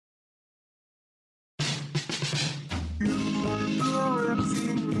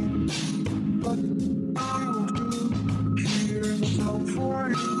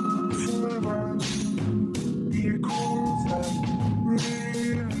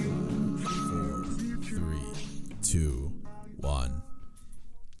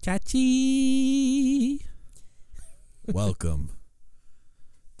Chachi. Welcome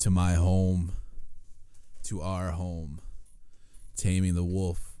to my home, to our home, Taming the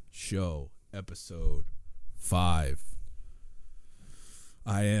Wolf Show, episode 5.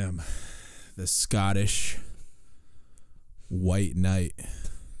 I am the Scottish White Knight,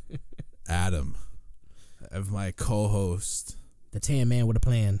 Adam. I have my co-host, the Tan Man with a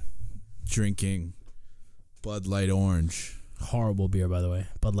Plan, drinking Bud Light Orange. Horrible beer, by the way.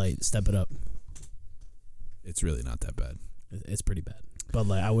 Bud Light, step it up. It's really not that bad. It's pretty bad. Bud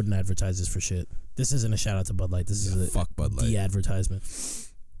Light, I wouldn't advertise this for shit. This isn't a shout out to Bud Light. This is a fuck Bud Light de-advertisement.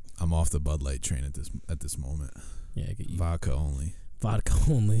 I'm off the Bud Light train at this moment. Yeah, I get you. Vodka only. Vodka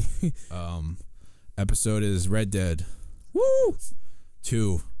only. Episode is Red Dead. Woo!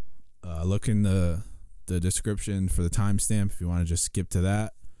 2. Look in the description for the timestamp if you want to just skip to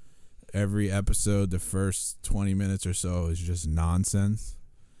that. Every episode, the first 20 minutes or so is just nonsense,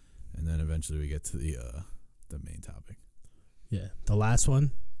 and then eventually we get to the main topic. Yeah, the last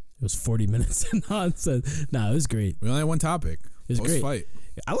one, it was 40 minutes of nonsense. Nah, it was great. We only had one topic. It was post-fight.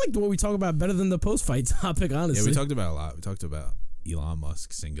 Great. I liked what we talk about better than the post-fight topic, honestly. Yeah, we talked about a lot. We talked about Elon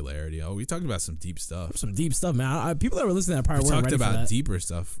Musk singularity. Oh, we talked about some deep stuff. Some deep stuff, man. People that were listening to that probably weren't ready for that. We talked about deeper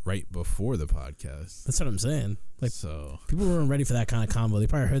stuff right before the podcast. That's what I'm saying. Like, so people weren't ready for that kind of combo. They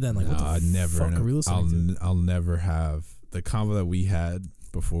probably heard that and like, what the fuck are we listening to? I'll never have the combo that we had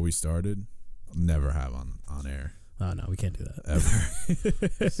before we started. I'll never have on air. Oh no, we can't do that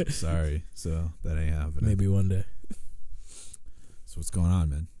ever. Sorry, so that ain't happening. Maybe one day. So what's going on,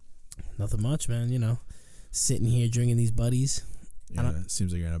 man? Nothing much, man. You know, sitting here drinking these buddies. Yeah, it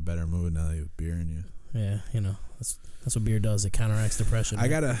seems like you're in a better mood now that you have beer in you. Yeah, you know, that's what beer does. It counteracts depression. I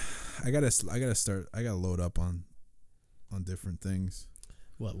gotta load up on different things.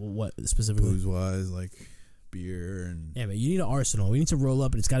 What specifically? Booze wise, like beer and yeah, man. You need an arsenal. We need to roll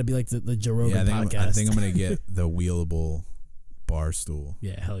up, and it's got to be like the Joe Rogan podcast. I think I'm gonna get the wheelable bar stool.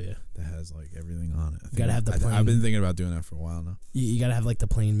 Yeah, hell yeah. That has like everything on it. You gotta have the plane. I've been thinking about doing that for a while now. You gotta have like the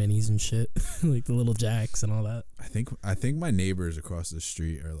plane minis and shit, like the little jacks and all that. I think my neighbors across the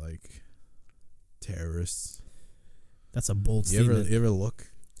street are like terrorists. That's a bold statement. You ever look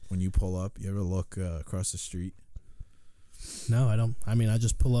when you pull up? You ever look across the street? No, I don't. I mean, I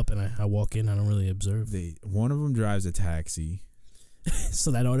just pull up and I walk in. I don't really observe. One of them drives a taxi.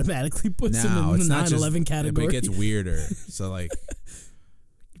 So that automatically puts him in the 9/11 category. It gets weirder. So like,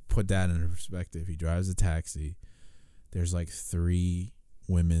 put that into perspective. He drives a taxi. There's like 3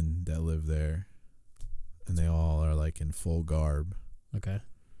 women that live there, and they all are like in full garb. Okay.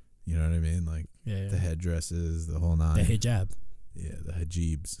 You know what I mean? Like the headdresses, the whole 9. The hijab. Yeah, the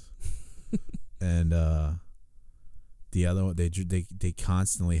hijabs. And the other one, they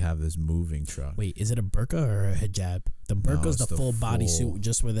constantly have this moving truck. Wait, is it a burqa or a hijab? The burqa's the full bodysuit,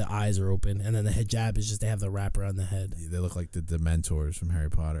 just where the eyes are open, and then the hijab is just they have the wrap around the head. They look like the Dementors from Harry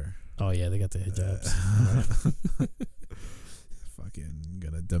Potter. Oh yeah, they got the hijabs. Fucking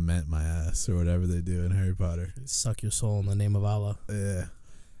gonna dement my ass or whatever they do in Harry Potter. Suck your soul in the name of Allah. Yeah,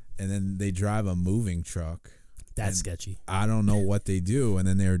 and then they drive a moving truck. That's sketchy. I don't know what they do, and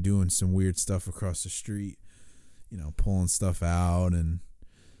then they were doing some weird stuff across the street. You know, pulling stuff out, and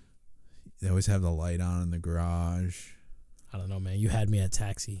they always have the light on in the garage. I don't know, man. You had me at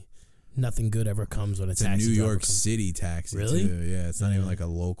taxi. Nothing good ever comes when it's taxi. It's a New York City taxi, really? Too. Yeah, it's not even like a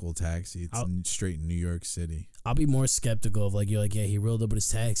local taxi. It's straight in New York City. I'll be more skeptical of like, you're like, yeah, he rolled up with his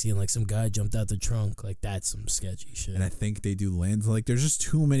taxi and like some guy jumped out the trunk. Like, that's some sketchy shit. And I think they do land. Like, there's just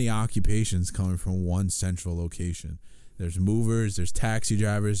too many occupations coming from one central location. There's movers, there's taxi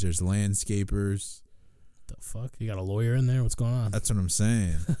drivers, there's landscapers. The fuck? You got a lawyer in there? What's going on? That's what I'm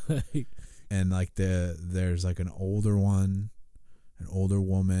saying. And like there's like an older woman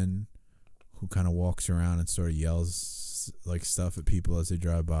who kind of walks around and sort of yells like stuff at people as they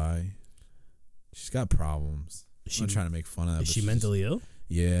drive by. She's got problems. I'm not trying to make fun of that. Is she mentally ill?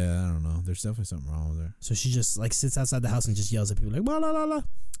 Yeah, I don't know. There's definitely something wrong with her. So she just like sits outside the house and just yells at people like blah blah blah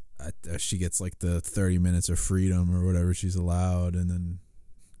blah. She gets like the 30 minutes of freedom or whatever she's allowed, and then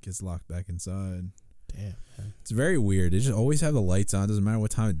gets locked back inside. Damn, man. It's very weird. They just always have the lights on. Doesn't matter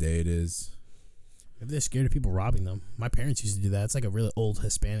what time of day it is. Maybe they're scared of people robbing them. My parents used to do that. It's like a really old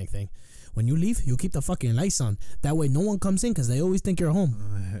Hispanic thing. When you leave, you keep the fucking lights on. That way no one comes in because they always think you're home.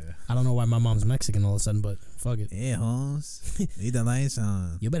 I don't know why my mom's Mexican all of a sudden, but fuck it. Yeah, Holmes. Leave the lights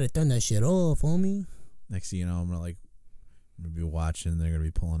on. You better turn that shit off, homie. Next thing you know, I'm We'll be watching. They're gonna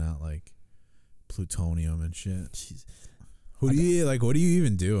be pulling out like plutonium and shit. Jeez. What do you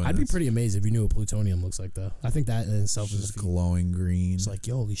even do? I'd be pretty amazed if you knew what plutonium looks like, though. I think that in itself is just glowing green. It's like,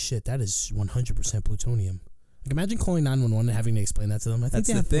 yo, holy shit, that is 100% plutonium. Like, imagine calling 911 and having to explain that to them. I think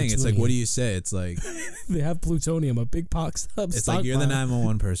that's the thing. Plutonium. It's like, what do you say? It's like they have plutonium, a big box. It's like you're the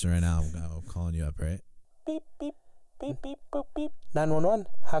 911 person right now. I'm calling you up, right? Beep beep beep beep boop beep. 911.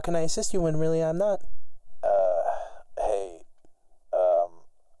 How can I assist you when really I'm not? Hey,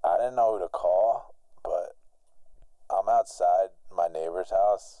 I didn't know who to call, but I'm outside my neighbor's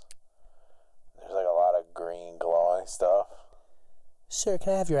house. There's like a lot of green glowing stuff. Sir,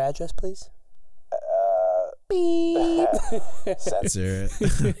 can I have your address, please? Beep. Censor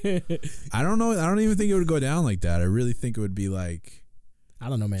it. I don't know. I don't even think it would go down like that. I really think it would be like, I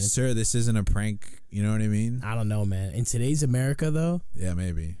don't know, man. Sir, this isn't a prank. You know what I mean? I don't know, man. In today's America, though. Yeah,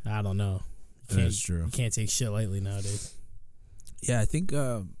 maybe. I don't know. That's true. You can't take shit lightly nowadays. Yeah, I think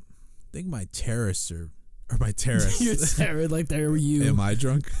my terrorists or my terrorists. You're terrorist, like they were you. Am I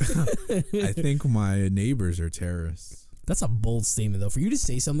drunk? I think my neighbors are terrorists. That's a bold statement, though. For you to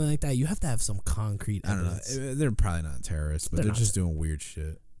say something like that, you have to have some concrete evidence. I don't know. They're probably not terrorists, but they're just doing weird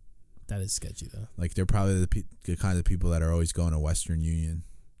shit. That is sketchy, though. Like, they're probably the kind of people that are always going to Western Union.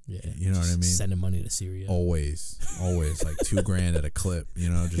 Yeah. You know what I mean? Sending money to Syria. Always. Like $2,000 at a clip,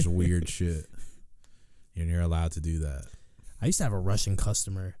 just weird shit. And you're allowed to do that. I used to have a Russian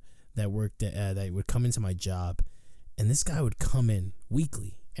customer that worked at, that would come into my job, and this guy would come in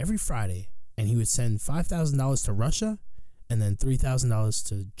weekly, every Friday, and he would send $5,000 to Russia and then $3,000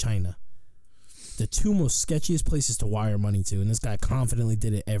 to China. The two most sketchiest places to wire money to, and this guy confidently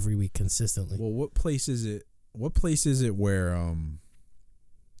did it every week consistently. Well, what place is it? What place is it where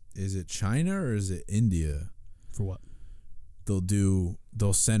is it China or is it India? For what?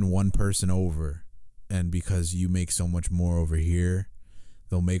 They'll send one person over, and because you make so much more over here,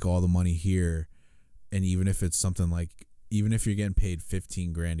 they'll make all the money here, and even if it's something like, even if you're getting paid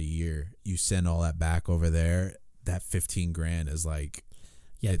 $15,000 a year, you send all that back over there. That $15,000 is like,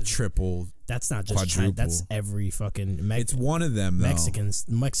 triple. That's not just China. That's every fucking. It's one of them, though.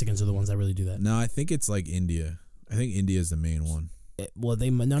 Mexicans are the ones that really do that. No, I think it's like India. I think India is the main one. No. Like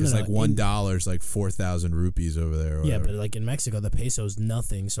 $1 is like 4,000 rupees over there. Yeah, but like in Mexico, the peso is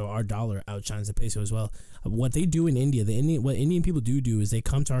nothing, so our dollar outshines the peso as well. What they do in India, what Indian people do is they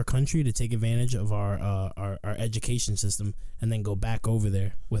come to our country to take advantage of our education system, and then go back over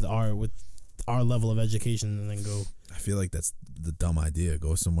there with our level of education, and then go. I feel like that's the dumb idea.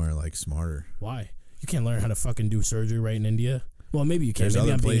 Go somewhere like smarter. Why? You can't learn how to fucking do surgery right in India. Well, maybe you can. There's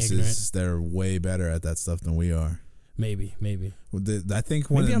maybe other places that are way better at that stuff than we are. Maybe. Well, I think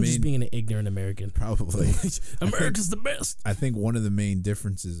I'm just being an ignorant American. Probably. America's the best. I think one of the main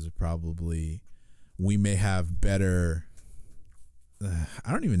differences is probably we may have better.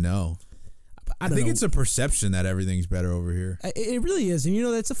 I don't even know. I think it's a perception that everything's better over here. It really is,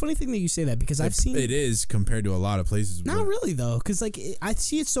 and that's a funny thing that you say that, because I've seen it is compared to a lot of places. Not really though, because I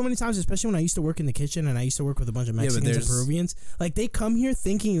see it so many times, especially when I used to work in the kitchen and I used to work with a bunch of Mexicans and Peruvians. Like, they come here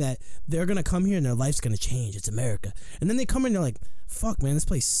thinking that they're gonna come here and their life's gonna change. It's America, and then they come in and they're like, "Fuck, man, this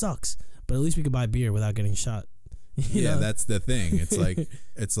place sucks." But at least we could buy beer without getting shot. You know? That's the thing.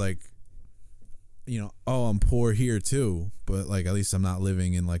 It's like. Oh, I'm poor here too, but like at least I'm not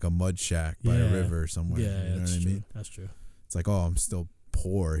living in like a mud shack by a river somewhere. Yeah, you know what I mean? That's true. It's like, I'm still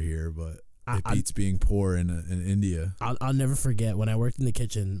poor here, but it beats being poor in India. I'll never forget when I worked in the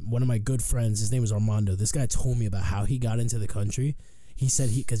kitchen. One of my good friends, his name was Armando. This guy told me about how he got into the country. He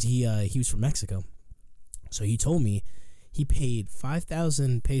said because he was from Mexico, so he told me he paid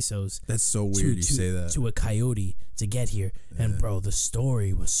 5,000 pesos. That's so weird you say that. To a coyote to get here. Yeah. And bro, the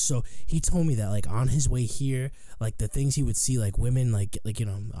story was so. He told me that like on his way here, like the things he would see, like women, like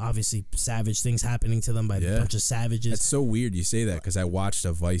obviously savage things happening to them by a bunch of savages. That's so weird you say that, because I watched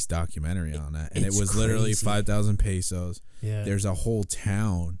a Vice documentary on that, and it was literally 5,000 pesos. Yeah. There's a whole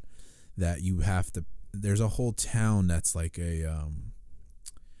town that you have to. There's a whole town that's like a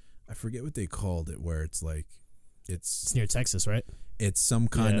I forget what they called it, where it's like. It's near Texas, right? It's some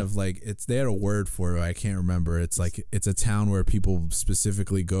kind of like, they had a word for it. I can't remember. It's like, it's a town where people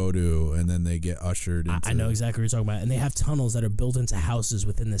specifically go to, and then they get ushered into. I know exactly what you're talking about. And they have tunnels that are built into houses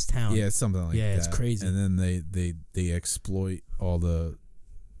within this town. Yeah, it's something like that. Yeah, it's crazy. And then they exploit all the,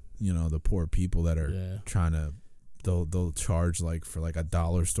 the poor people that are trying to, they'll charge like for like a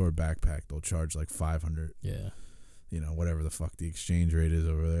dollar store backpack, they'll charge like 500. Yeah. Whatever the fuck the exchange rate is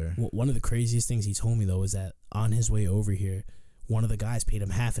over there. One of the craziest things he told me, though, is that on his way over here, one of the guys paid him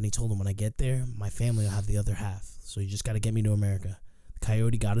half, and he told him, when I get there, my family will have the other half. So you just got to get me to America. The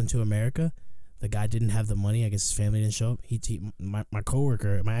coyote got into America. The guy didn't have the money. I guess his family didn't show up. My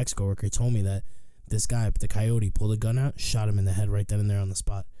coworker, my ex-coworker, told me that this guy, the coyote, pulled a gun out, shot him in the head right then and there on the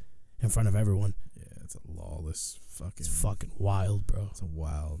spot, in front of everyone. Yeah, it's a lawless fucking. It's fucking wild, bro. It's a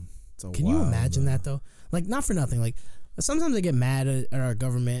wild. Can you imagine that though? Like, not for nothing. Like, sometimes I get mad at our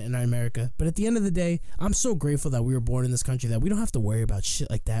government and our America, but at the end of the day, I'm so grateful that we were born in this country that we don't have to worry about shit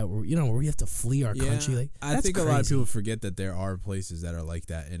like that. Where where we have to flee our country. Like, I think a lot of people forget that there are places that are like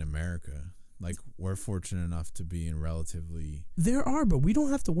that in America. Like, we're fortunate enough to be in relatively. There are, but we don't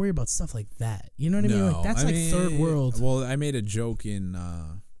have to worry about stuff like that. You know what I mean? Like, that's third world. Well, I made a joke in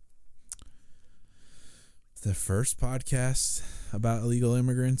the first podcast about illegal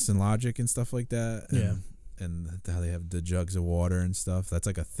immigrants and logic and stuff like that. And how they have the jugs of water and stuff. That's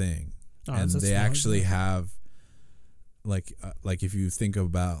like a thing. Oh, and they actually have like if you think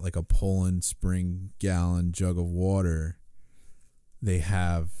about like a Poland Spring gallon jug of water, they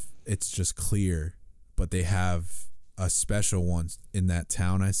have, it's just clear, but they have a special one in that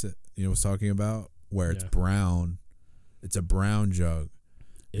town I said, was talking about, where it's brown. It's a brown jug.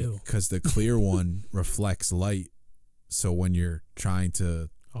 Ew. Because the clear one reflects light. So when you're trying to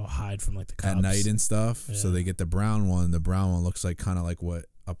hide from like the cops at night and stuff, so they get the brown one. The brown one looks like kind of like what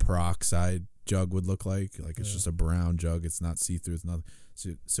a peroxide jug would look like. Like, it's just a brown jug. It's not see-through. It's nothing.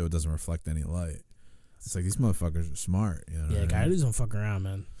 So it doesn't reflect any light. It's like, these motherfuckers are smart. Yeah, coyotes don't fuck around,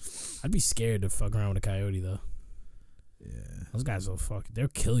 man. I'd be scared to fuck around with a coyote though. Yeah, those guys will they'll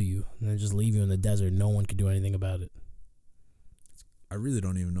kill you and then just leave you in the desert. No one can do anything about it. I really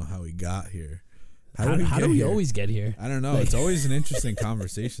don't even know how we got here. How do we always get here? I don't know. Like, it's always an interesting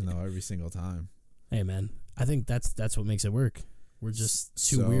conversation though, every single time. Hey man, I think that's what makes it work. We're just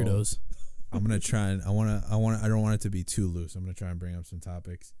two weirdos. I'm gonna try and I don't want it to be too loose. I'm gonna try and bring up some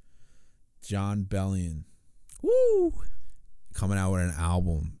topics. Jon Bellion, woo, coming out with an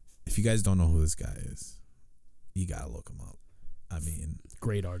album. If you guys don't know who this guy is, you gotta look him up. I mean,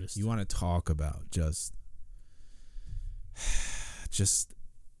 great artist. You want to talk about just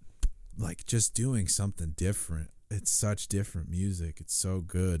doing something different. It's such different music. It's so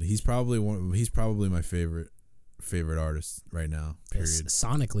good. He's probably my favorite artist right now. Period.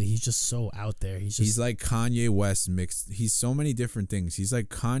 Sonically, he's just so out there. He's like Kanye West mixed. He's so many different things. He's like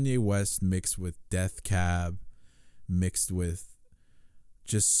Kanye West mixed with Death Cab, mixed with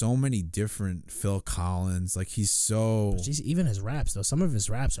just so many different Phil Collins. Like, he's so. Even his raps though. Some of his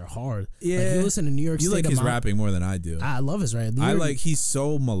raps are hard. Yeah, like, you listen to New York State. You like his rapping more than I do. I love his rap. He's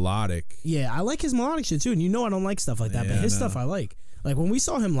so melodic. Yeah, I like his melodic shit too. And I don't like stuff like that, but his stuff I like. Like, when we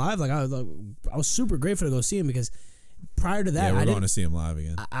saw him live, like I was super grateful to go see him, because prior to that, we're going to see him live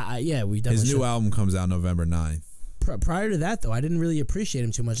again. We definitely. His new album comes out November 9th. Prior to that, though, I didn't really appreciate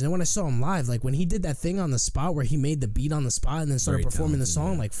him too much. And then when I saw him live, like when he did that thing on the spot where he made the beat on the spot and then started performing the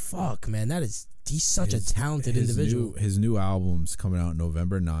song, like, fuck, man, he's such a talented individual. His new album's coming out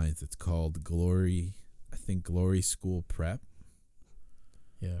November 9th. It's called Glory School Prep.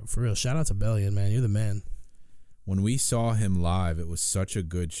 Yeah, for real. Shout out to Bellion, man. You're the man. When we saw him live, it was such a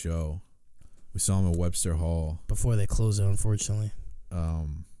good show. We saw him at Webster Hall. Before they closed it, unfortunately.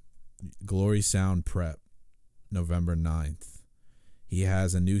 Glory Sound Prep, November 9th. He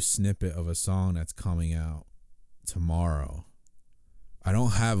has a new snippet of a song that's coming out tomorrow. I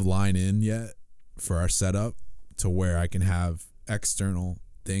don't have line in yet for our setup to where I can have external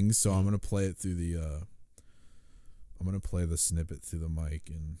things, so I'm going to play it through I'm going to play the snippet through the mic,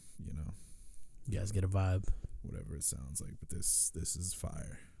 and, you guys get a vibe. Whatever it sounds like, but this is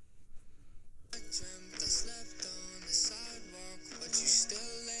fire. I dreamt I slept on the sidewalk, but you still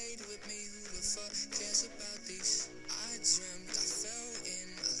laid with me. Who the fuck cares about these? I dreamt I fell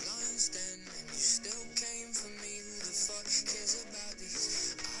in a lion's den, and you still came for me. Who the fuck cares about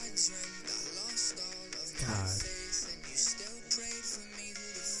these? I dreamt I lost all of my faith, and you still prayed for me. Who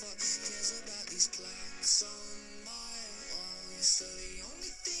the fuck cares about these plaques on my wall? You're still the only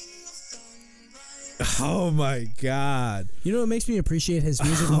thing I've done right. Oh my God. You know what makes me appreciate his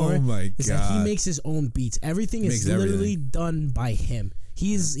music more? Oh my God. Is that he makes his own beats. Everything is literally done by him.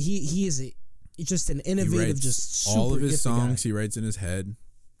 He is just an innovative, just super all of his songs guy. He writes in his head.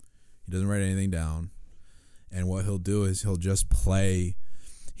 He doesn't write anything down. And what he'll do is he'll just play.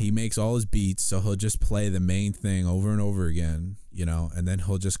 He makes all his beats, so he'll just play the main thing over and over again, and then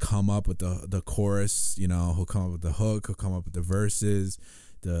he'll just come up with the chorus, he'll come up with the hook, he'll come up with the verses,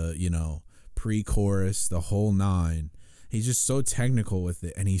 the, pre-chorus, the whole nine. He's just so technical with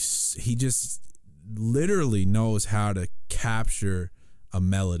it, and he just literally knows how to capture a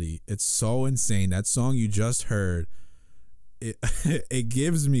melody. It's so insane. That song you just heard, it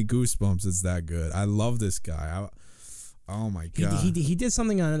gives me goosebumps. It's that good. I love this guy. Oh my He god. he did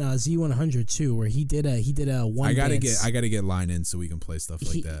something on Z100 too, where he did a one. I gotta dance. get line in so we can play stuff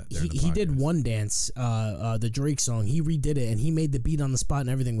like that. He did one dance, the Drake song. He redid it and he made the beat on the spot and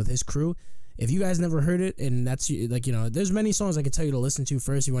everything with his crew. If you guys never heard it, and that's like, you know, there's many songs I could tell you to listen to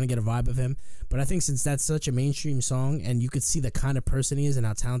first. You want to get a vibe of him, but I think since that's such a mainstream song and you could see the kind of person he is and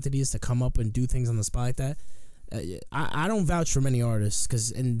how talented he is to come up and do things on the spot like that. I don't vouch for many artists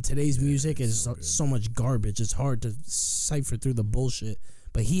because in today's music is so much garbage. It's hard to cipher through the bullshit.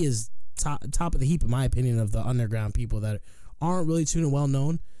 But he is top of the heap, in my opinion, of the underground people that aren't really too well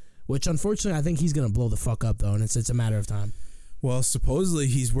known. Which unfortunately, I think he's gonna blow the fuck up though, and it's a matter of time. Well, supposedly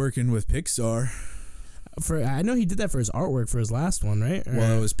he's working with Pixar. I know he did that for his artwork for his last one, right?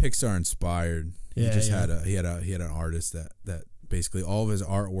 Well, it was Pixar inspired. Yeah, he just yeah. had an artist that basically all of his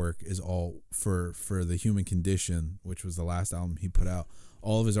artwork is all for The Human Condition, which was the last album he put out.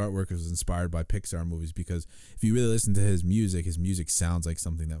 All of his artwork was inspired by Pixar movies because if you really listen to his music sounds like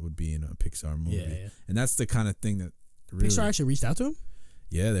something that would be in a Pixar movie. Yeah. And that's the kind of thing that really, Pixar actually reached out to him.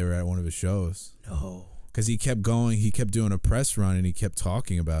 Yeah, they were at one of his shows. No. Because he kept going, he kept doing a press run, and he kept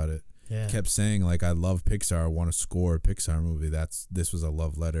talking about it. Yeah. Kept saying like, "I love Pixar. I want to score a Pixar movie." This was a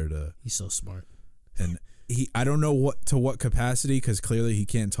love letter to. He's so smart. And I don't know what capacity, because clearly he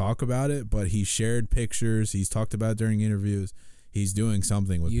can't talk about it, but he shared pictures. He's talked about it during interviews. He's doing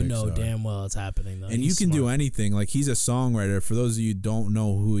something with You Pixar. know damn well it's happening though. And He's you can do smart. anything. Like, he's a songwriter. For those of you who don't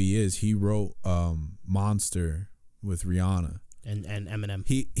know who he is, he wrote Monster with Rihanna. And Eminem.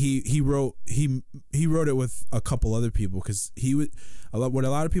 He wrote it with a couple other people, because what a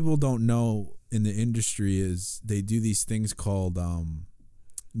lot of people don't know in the industry is they do these things called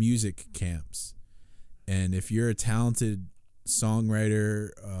music camps. And if you're a talented songwriter,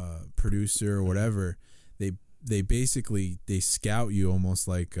 producer, or whatever, they basically scout you almost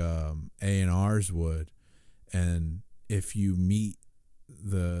like A&Rs would, and if you meet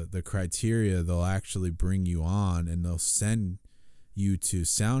the criteria, they'll actually bring you on and they'll send you to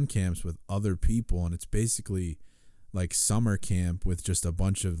sound camps with other people, and it's basically like summer camp with just a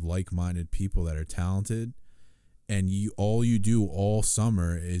bunch of like-minded people that are talented. And all you do all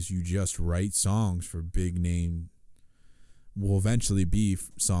summer is you just write songs for big name, will eventually be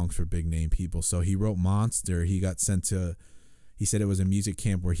songs for big name people. So he wrote Monster. He got sent to, he said it was a music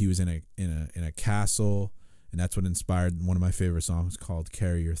camp where he was in a castle, and that's what inspired one of my favorite songs called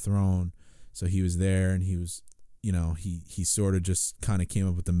Carry Your Throne. So he was there, and he was, you know, he sort of just kind of came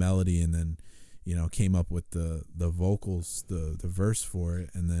up with the melody, and then, you know, came up with the vocals, the verse for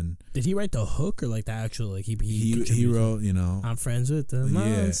it, and then Did he write the hook or like the actual like he wrote, you know, I'm friends with the yeah,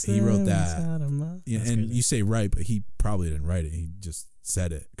 monster he wrote that. inside of my-" Yeah, That's and crazy. you say right, but he probably didn't write it. He just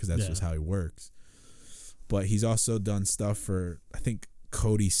said it because that's Yeah. just how he works. But he's also done stuff for, I think,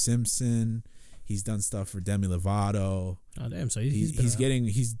 Cody Simpson. He's done stuff for Demi Lovato. Oh damn! So he's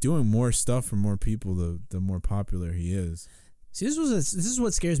He's doing more stuff for more people. The more popular he is. See, this is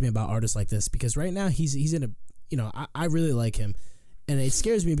what scares me about artists like this, because right now he's in a, you know, I really like him, and it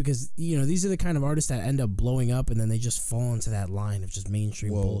scares me because, you know, these are the kind of artists that end up blowing up and then they just fall into that line of just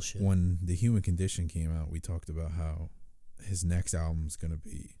mainstream bullshit. When The Human Condition came out, we talked about how his next album is going to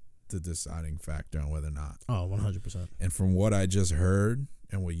be the deciding factor on whether or not. Oh, 100%. And from what I just heard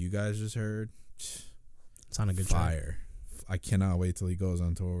and what you guys just heard, It's on a good track. fire. I cannot wait till he goes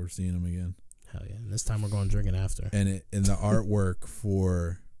on tour. We're seeing him again. Hell yeah! And this time we're going drinking after. And the artwork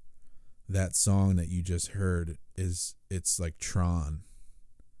for that song that you just heard it's like Tron.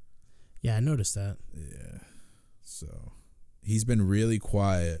 Yeah, I noticed that. Yeah. So he's been really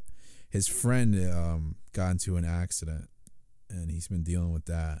quiet. His friend got into an accident, and he's been dealing with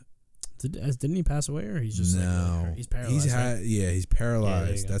that. Didn't he pass away, or he's just no, like, he's paralyzed? Right? He's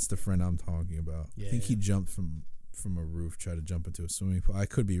paralyzed. go. That's the friend I'm talking about. Yeah, I think he yeah. jumped from a roof, tried to jump into a swimming pool. I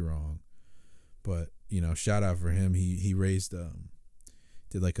could be wrong, but you know, shout out for him. He raised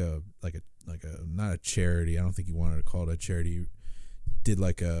did like a not a charity. I don't think he wanted to call it a charity. Did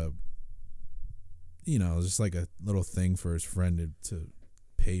like a, you know, just like a little thing for his friend to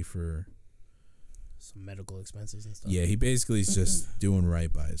pay for Some medical expenses and stuff. Yeah, he basically is just doing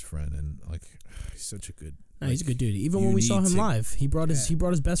right by his friend, and like, he's such a good. No, he's a good dude. Even you when we saw need him to- live, he brought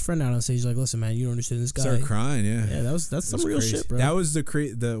his best friend out on stage. He's like, "Listen, man, you don't understand this guy." Start crying, yeah. Yeah, that's It some was real crazy. shit, bro. That was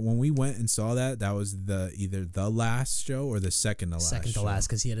the when we went and saw that was either the last show or the second to last. second to show. last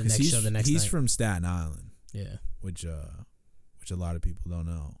because he had a 'Cause next show the next he's night. from Staten Island, Yeah, which a lot of people don't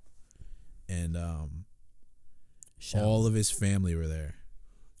know, and Shout. all of his family were there.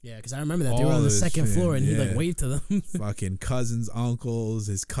 Yeah, because I remember that they were all on the of his second fam- floor and he like yeah. waved to them. Fucking cousins, uncles,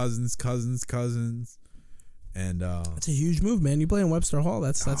 his cousins. And That's a huge move, man. You play in Webster Hall.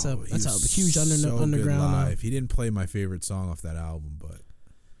 That's a huge so underground. good live. He didn't play my favorite song off that album, but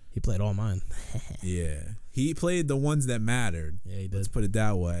He played all mine. yeah, he played the ones that mattered. Yeah, he did. Let's put it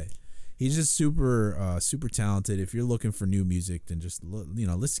that way. He's just super talented. If you're looking for new music, then just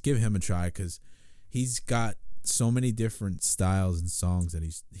let's give him a try, because he's got so many different styles and songs that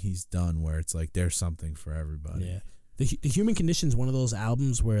he's done where it's like there's something for everybody. Yeah. The Human Condition is one of those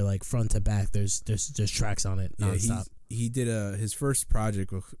albums where like front to back there's tracks on it nonstop. He did his first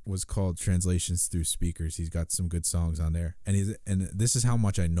project was called Translations Through Speakers. He's got some good songs on there, and this is how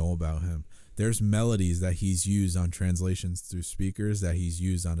much I know about him. There's melodies that he's used on Translations Through Speakers that he's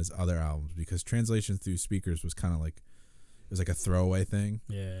used on his other albums, because Translations Through Speakers was kind of like, it was like a throwaway thing.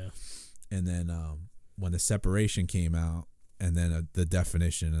 Yeah. And then when the Separation came out, and then the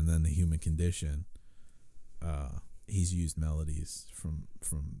Definition, and then the Human Condition, he's used melodies from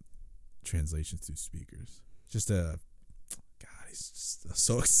Translations Through Speakers. He's just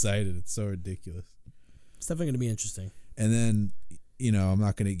so excited. It's so ridiculous. It's definitely going to be interesting. And then, I'm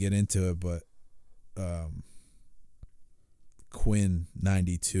not going to get into it, but Quinn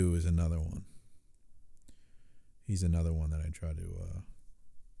 92 is another one. He's another one that I try to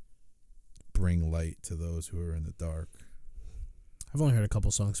bring light to those who are in the dark. I've only heard a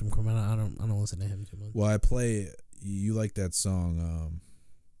couple songs from Quinn. I don't listen to him too much. Well, you like that song,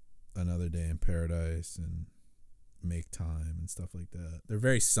 Another Day in Paradise and Make Time and stuff like that. They're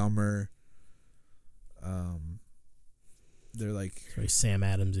very summer. They're like very Sam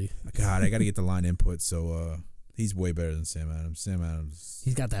Adamsy. God, I got to get the line input. So he's way better than Sam Adams. Sam Adams.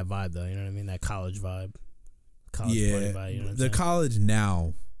 He's got that vibe though. You know what I mean? That college vibe. Party vibe. You know what I'm the saying? college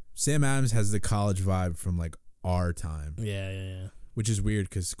now. Sam Adams has the college vibe from like our time. Yeah. Which is weird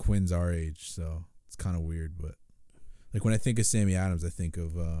because Quinn's our age, so it's kind of weird. But like when I think of Sammy Adams, I think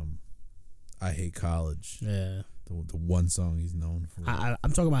of I Hate College. Yeah. The one song he's known for.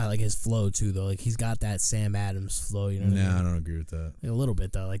 I'm talking about like his flow too, though. Like he's got that Sam Adams flow. You know what I mean? I don't agree with that. Like, a little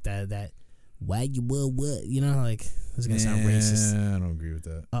bit though, like that. Why you what? You know, like this is gonna sound racist. I don't agree with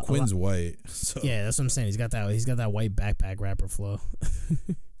that. Quinn's white. So. Yeah, that's what I'm saying. He's got that white backpack rapper flow.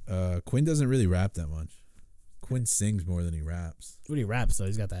 Quinn doesn't really rap that much. Quinn sings more than he raps. When he raps though,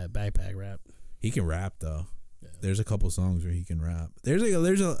 he's got that backpack rap. He can rap though. Yeah. There's a couple songs where he can rap.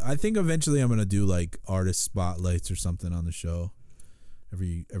 I think eventually I'm gonna do like artist spotlights or something on the show.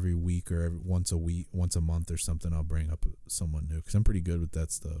 Every week or once a month or something. I'll bring up someone new because I'm pretty good with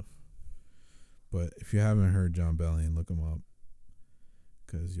that stuff. But if you haven't heard Jon Bellion, look him up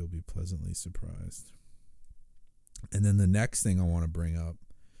because you'll be pleasantly surprised. And then the next thing I want to bring up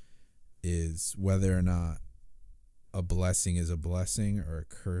is whether or not a blessing is a blessing or a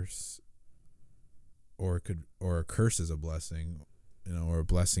curse, or a curse is a blessing, or a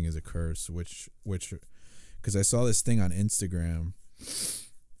blessing is a curse. Which because I saw this thing on Instagram.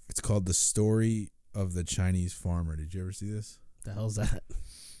 It's called The Story of the Chinese Farmer. Did you ever see this? The hell's that?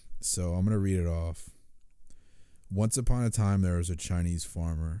 So I'm going to read it off. Once upon a time, there was a Chinese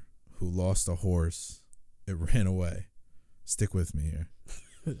farmer who lost a horse. It ran away. Stick with me here.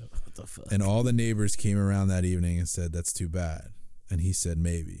 What the fuck? And all the neighbors came around that evening and said, "That's too bad." And he said,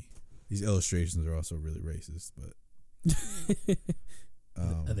 "Maybe." These illustrations are also really racist, but...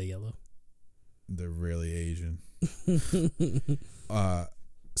 Are they yellow? They're really Asian.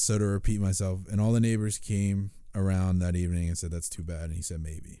 So to repeat myself, and all the neighbors came around that evening and said, "That's too bad." And he said,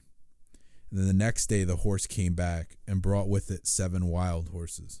 "Maybe." And then the next day, the horse came back and brought with it 7 wild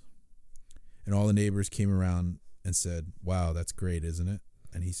horses. And all the neighbors came around and said, "Wow, that's great, isn't it?"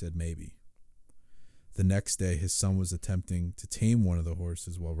 And he said, "Maybe." The next day, his son was attempting to tame one of the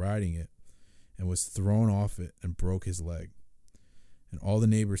horses while riding it and was thrown off it and broke his leg. And all the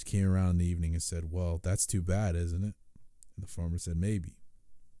neighbors came around in the evening and said, "Well, that's too bad, isn't it?" And the farmer said, "Maybe."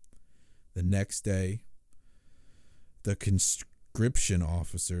 The next day, the conscription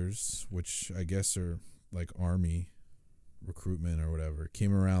officers, which I guess are like army recruitment or whatever,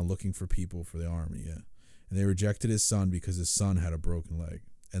 came around looking for people for the army, yeah. And they rejected his son because his son had a broken leg.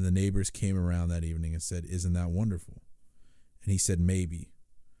 And the neighbors came around that evening and said, "Isn't that wonderful?" And he said, "Maybe."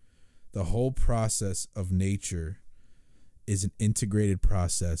 The whole process of nature is an integrated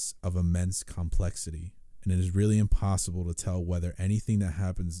process of immense complexity, and it is really impossible to tell whether anything that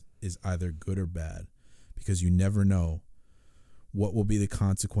happens is either good or bad, because you never know what will be the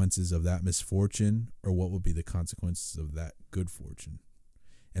consequences of that misfortune or what will be the consequences of that good fortune.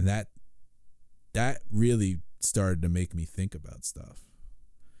 And that really started to make me think about stuff.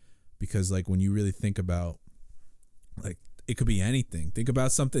 Because like when you really think about, like, it could be anything. Think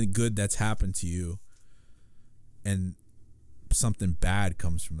about something good that's happened to you and something bad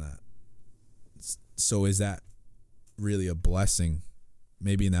comes from that. So is that really a blessing?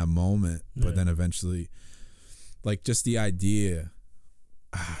 Maybe in that moment, but then eventually, like, just the idea,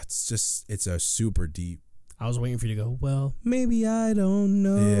 it's a super deep. I was waiting for you to go, well, maybe I don't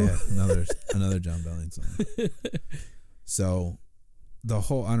know. Yeah, another John Bellion song. So the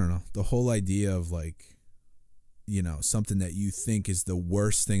whole idea of, like, you know, something that you think is the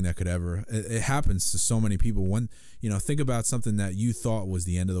worst thing that could ever, it happens to so many people. One, you know, think about something that you thought was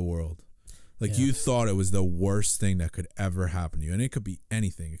the end of the world. Like, you thought it was the worst thing that could ever happen to you. And it could be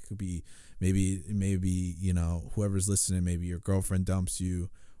anything. It could be maybe, you know, whoever's listening, maybe your girlfriend dumps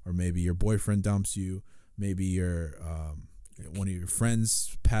you, or maybe your boyfriend dumps you. Maybe your one of your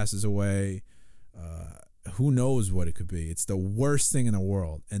friends passes away. Who knows what it could be? It's the worst thing in the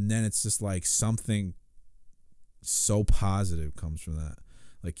world. And then it's just like something so positive comes from that.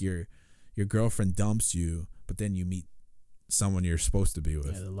 Like your girlfriend dumps you, but then you meet someone you're supposed to be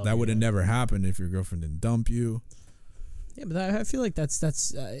with. Yeah, that would have never happened if your girlfriend didn't dump you. Yeah, but I feel like that's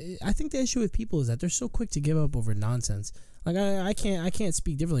I think the issue with people is that they're so quick to give up over nonsense. Like I can't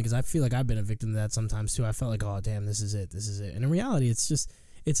speak differently because I feel like I've been a victim of that sometimes too. I felt like, oh damn, this is it. And in reality, it's just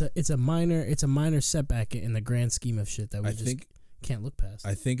it's a minor setback in the grand scheme of shit that we can't look past.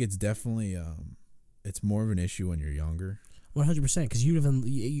 I think it's definitely it's more of an issue when you're younger. 100%, because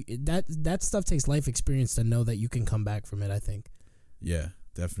that stuff takes life experience to know that you can come back from it. I think. Yeah,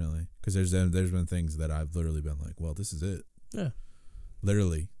 definitely. Because there's been things that I've literally been like, well, this is it. Yeah.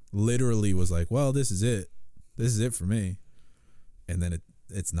 Literally was like, well, this is it. This is it for me. And then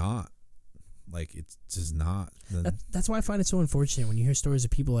it's not. Like, it's just not. That's why I find it so unfortunate when you hear stories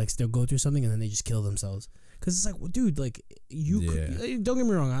of people, like, still go through something and then they just kill themselves. Because it's like, well, dude, like, don't get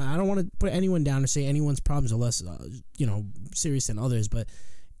me wrong. I don't want to put anyone down or say anyone's problems are less, serious than others. But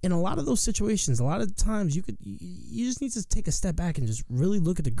in a lot of those situations, a lot of times you just need to take a step back and just really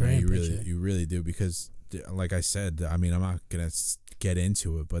look at the grand picture. You really do. Because, like I said, I mean, I'm not going to get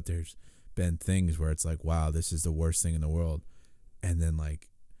into it, but there's been things where it's like, wow, this is the worst thing in the world. And then, like,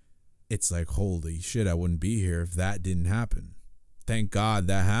 it's like, holy shit, I wouldn't be here if that didn't happen. Thank God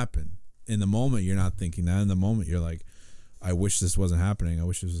that happened. In the moment, you're not thinking that. In the moment, you're like, I wish this wasn't happening. I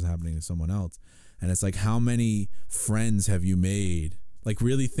wish this was happening to someone else. And it's like, how many friends have you made? Like,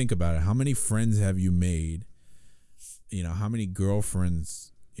 really think about it. How many friends have you made? You know, how many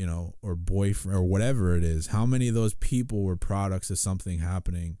girlfriends, you know, or boyfriend or whatever it is? How many of those people were products of something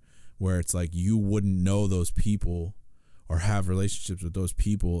happening where it's like you wouldn't know those people or have relationships with those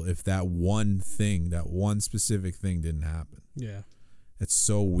people if that one specific thing didn't happen? Yeah. It's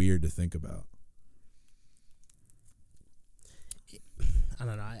so weird to think about. I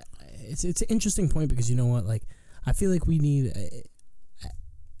don't know. It's an interesting point because, you know what? Like, I feel like we need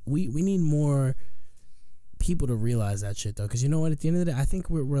more people to realize that shit, though. Because, you know what? At the end of the day, I think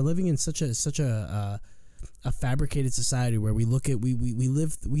we're living in such a fabricated society where we look at we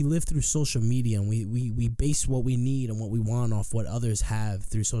live through social media, and we base what we need and what we want off what others have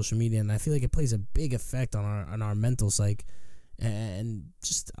through social media, and I feel like it plays a big effect on our mental psyche and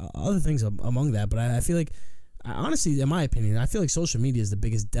just other things among that. But I feel like, honestly, in my opinion, I feel like social media is the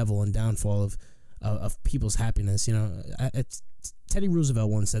biggest devil and downfall of people's happiness. You know, Teddy Roosevelt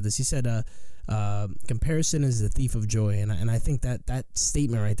once said this. He said, comparison is the thief of joy. And I think that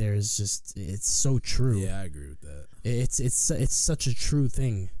statement right there is just, it's so true. Yeah, I agree with that. It's such a true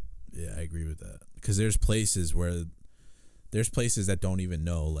thing. Yeah, I agree with that. Because there's places that don't even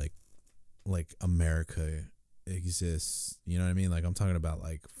know, like America exists. You know what I mean? Like, I'm talking about,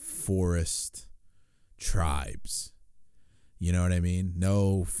 like, forest tribes. You know what I mean?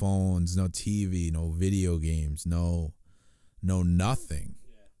 No phones, no TV, no video games, no nothing.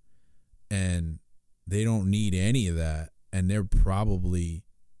 Yeah. And they don't need any of that, and they're probably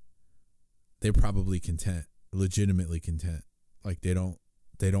content, legitimately content. Like, they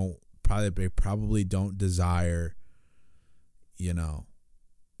probably don't desire, you know,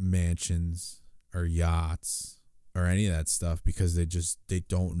 mansions or yachts or any of that stuff, because they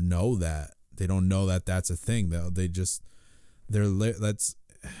don't know that. They don't know that that's a thing. That's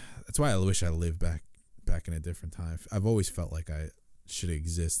why I wish I lived back in a different time. I've always felt like I should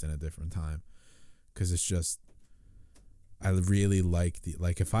exist in a different time, because it's just, I really like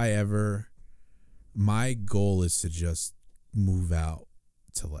my goal is to just move out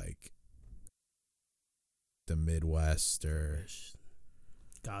to, like, the Midwest or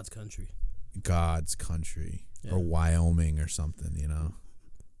God's country, yeah, or Wyoming or something, you know.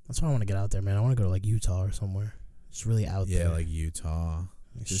 That's why I want to get out there, man. I want to go to, like, Utah or somewhere. It's really out there. Yeah, like Utah.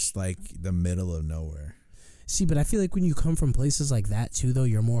 Just like the middle of nowhere. See, but I feel like when you come from places like that too, though,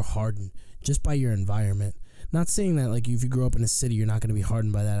 you're more hardened just by your environment. Not saying that, like, if you grow up in a city, you're not going to be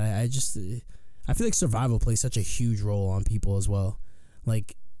hardened by that. I feel like survival plays such a huge role on people as well.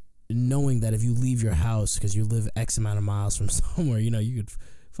 Like, knowing that if you leave your house because you live X amount of miles from somewhere, you know, you could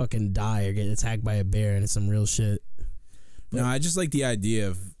fucking die or get attacked by a bear, and it's some real shit. No, I just like the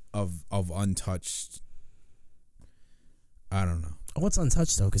idea of untouched. I don't know. What's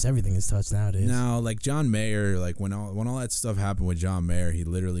untouched though? Because everything is touched nowadays. No, like John Mayer, like when all that stuff happened with John Mayer, he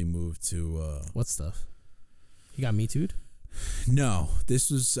literally moved to. What stuff? He got Me Too'd? No, this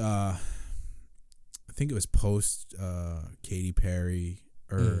was. I think it was post Katy Perry,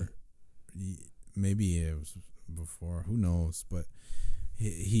 or maybe it was before. Who knows? But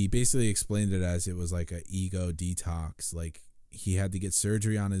he basically explained it as it was like an ego detox. Like he had to get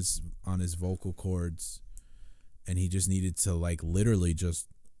surgery on his vocal cords, and he just needed to like literally just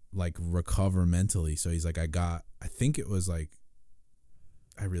like recover mentally. So he's like, I think it was like,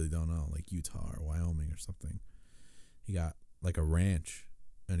 I really don't know, like Utah or Wyoming or something. He got like a ranch,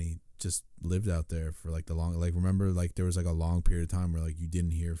 and he just lived out there for like remember like there was like a long period of time where like you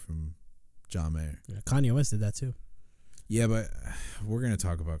didn't hear from John Mayer. Yeah, Kanye West did that too. Yeah, but we're gonna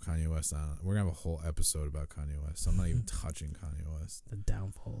talk about Kanye West. We're gonna have a whole episode about Kanye West. So I'm not even touching Kanye West. The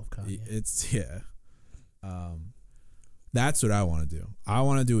downfall of Kanye. It's that's what I want to do. I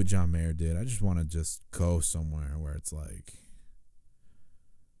want to do what John Mayer did. I just want to just go somewhere where it's like,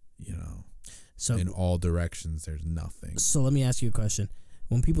 you know, so in all directions there's nothing. So let me ask you a question.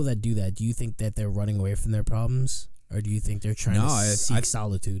 When people that do that, do you think that they're running away from their problems, or do you think they're trying to seek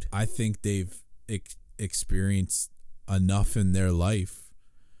solitude? I think they've experienced enough in their life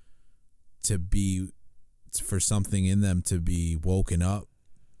for something in them to be woken up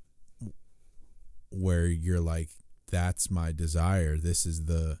where you're like, that's my desire. This is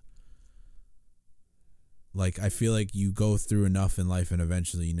I feel like you go through enough in life and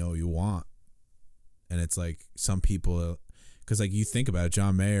eventually you know what you want. And it's like some people, because like you think about it,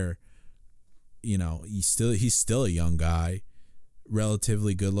 John Mayer, you know, he's still a young guy,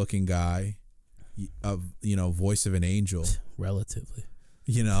 relatively good looking guy, voice of an angel. Relatively.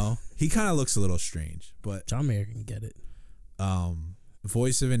 You know, he kind of looks a little strange, but John Mayer can get it.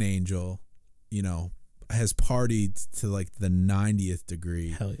 Voice of an angel, you know, has partied to like the 90th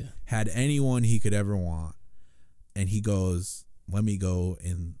degree. Hell yeah. Had anyone he could ever want. And he goes, let me go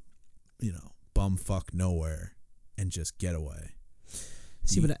and, you know, bumfuck nowhere and just get away.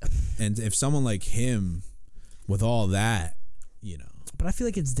 And if someone like him with all that, you know. But I feel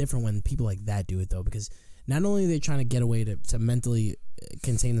like it's different when people like that do it though, because not only are they trying to get away to mentally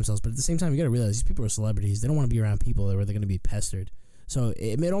contain themselves, but at the same time you got to realize these people are celebrities. They don't want to be around people where they're going to be pestered. So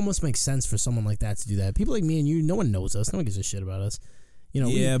it almost makes sense for someone like that to do that. People like me and you, no one knows us. No one gives a shit about us. You know.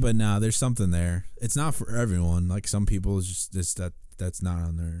 Yeah, but no, there's something there. It's not for everyone. Like some people, it's just that's not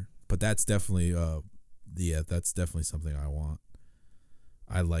on there. But that's definitely, that's definitely something I want.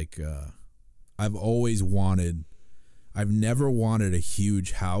 I like. I've never wanted a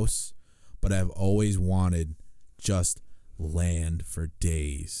huge house, but I've always wanted just land for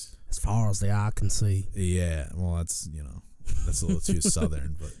days. As far as the eye can see. Yeah, well, that's a little too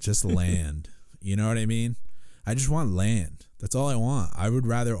southern, but just land. You know what I mean? I just want land. That's all I want. I would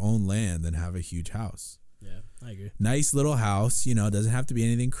rather own land than have a huge house. Yeah, I agree. Nice little house, you know, doesn't have to be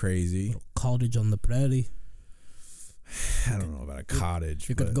anything crazy. Little cottage on the prairie. I don't know about a cottage.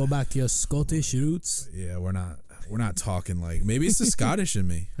 You could go back to your Scottish roots. Yeah, we're not talking like, maybe it's the Scottish in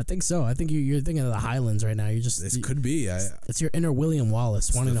me. I think so. I think you're thinking of the Highlands right now. This could be. It's your inner William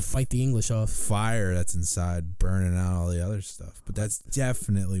Wallace wanting to fight the English off. Fire that's inside burning out all the other stuff. But that's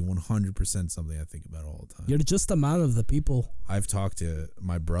definitely 100% something I think about all the time. You're just a man of the people. I've talked to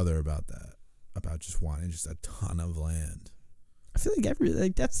my brother about that, about just wanting just a ton of land. I feel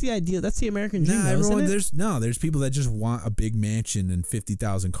like that's the idea. That's the American dream. There's people that just want a big mansion and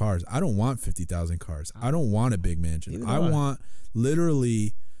 50,000 cars. I don't want 50,000 cars. I don't want a big mansion. I want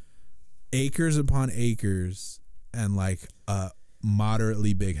literally acres upon acres and like a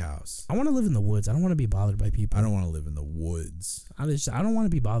moderately big house. I want to live in the woods. I don't want to be bothered by people. I don't want to live in the woods. I don't want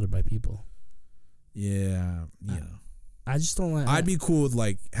to be bothered by people. Yeah, I just don't like. I'd be cool with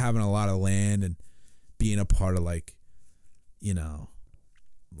like having a lot of land and being a part of like, you know,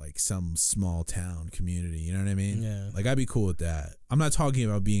 like some small town community, you know what I mean? Yeah. Like I'd be cool with that. I'm not talking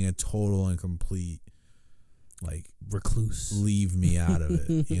about being a total and complete like recluse. Leave me out of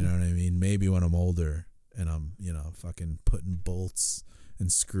it. You know what I mean? Maybe when I'm older and I'm, you know, fucking putting bolts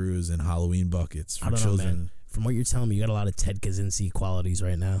and screws in Halloween buckets for children. Know, man. From what you're telling me, you got a lot of Ted Kaczynski qualities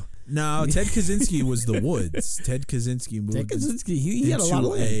right now. No, Ted Kaczynski was the woods. Ted Kaczynski moved. Ted Kaczynski, he had a lot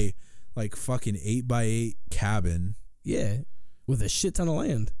of land. A like fucking 8x8 cabin. Yeah, with a shit ton of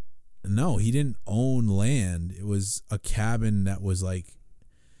land. No, he didn't own land. It was a cabin that was like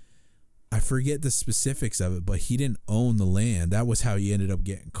I forget the specifics of it, but he didn't own the land. That was how he ended up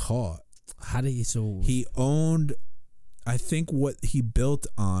getting caught. How did he? So He owned, I think what he built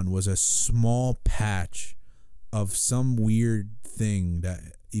on was a small patch of some weird thing that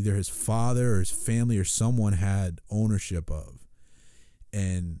either his father or his family or someone had ownership of.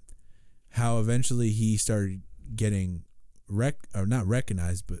 And how eventually he started getting not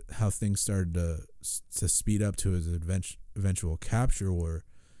recognized, but how things started to speed up to his eventual capture, where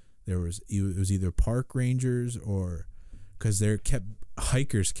it was either park rangers or because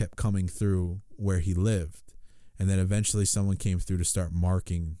hikers kept coming through where he lived, and then eventually someone came through to start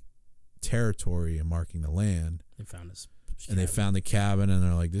marking territory and marking the land. they found his And they found the cabin, and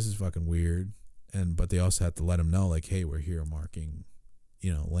they're like, "This is fucking weird." But they also had to let him know, like, "Hey, we're here marking,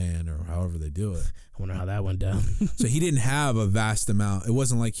 land," or however they do it. I wonder how that went down. So he didn't have a vast amount. It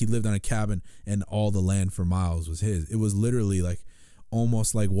wasn't like he lived on a cabin and all the land for miles was his. It was literally like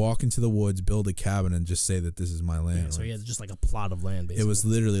almost like walk into the woods, build a cabin, and just say that this is my land. Yeah, so he had just like a plot of land, basically. It was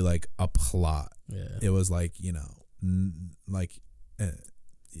literally like a plot. Yeah. It was like,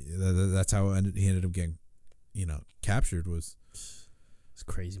 that's how he ended up getting, captured was. It's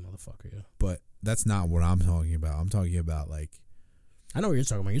crazy, motherfucker. Yeah. But that's not what I'm talking about. I'm talking about like. I know what you're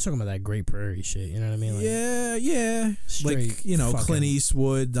talking about. You're talking about that Great Prairie shit. You know what I mean? Like, Yeah. straight Like, fucking- Clint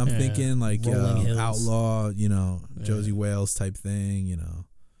Eastwood. I'm thinking like rolling hills. outlaw, Josie Wales type thing,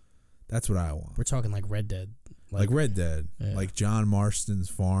 That's what I want. We're talking like Red Dead. Like Red Dead. Yeah. Like John Marston's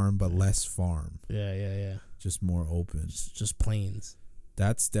farm, but less farm. Yeah. Just more open. Just plains.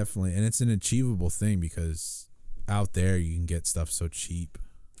 That's definitely, and it's an achievable thing because out there you can get stuff so cheap.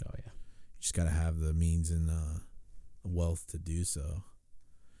 Oh yeah. You just got to have the means and wealth to do so.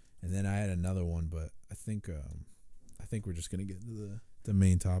 And then I had another one, but I think we're just gonna get into the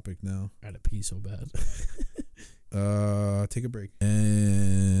main topic now. I had to pee so bad. Take a break,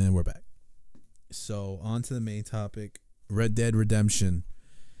 and we're back. So on to the main topic: Red Dead Redemption.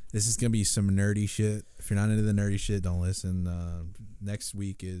 This is gonna be some nerdy shit. If you're not into the nerdy shit, don't listen. Next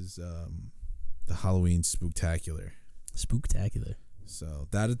week is the Halloween Spooktacular. Spooktacular. So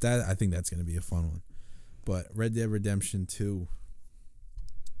that I think that's gonna be a fun one. But Red Dead Redemption 2,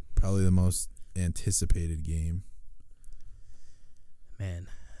 probably the most anticipated game. Man,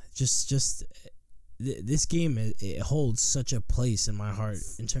 just this game, it holds such a place in my heart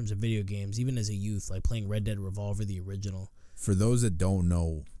in terms of video games. Even as a youth, like playing Red Dead Revolver, the original. For those that don't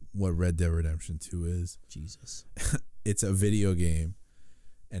know what Red Dead Redemption 2 is, Jesus. it's a video game,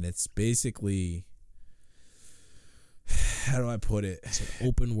 and it's basically, how do I put it? It's an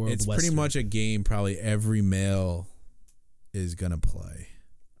open world. It's Western. pretty much a game probably every male is gonna play.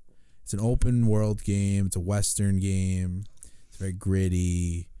 It's an open world game. It's a Western game. It's very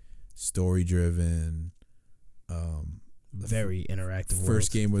gritty, story driven. very interactive.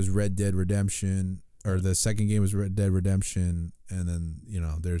 First game was Red Dead Redemption, or the second game was Red Dead Redemption, and then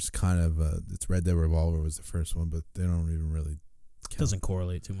there's kind of it's Red Dead Revolver was the first one, but they don't even really count. Doesn't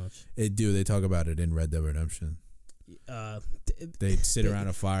correlate too much. They talk about it in Red Dead Redemption. They sit around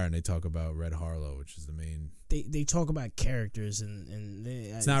a fire and they talk about Red Harlow, which is the main. They talk about characters and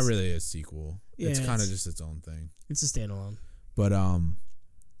It's not really a sequel. Yeah, it's kind of just its own thing. It's a standalone. But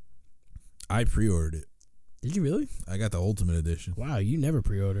I pre-ordered it. Did you really? I got the Ultimate Edition. Wow, you never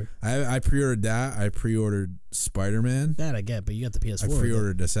pre-order. I pre-ordered that. I pre-ordered Spider-Man. That I get, but you got the PS4. I with it.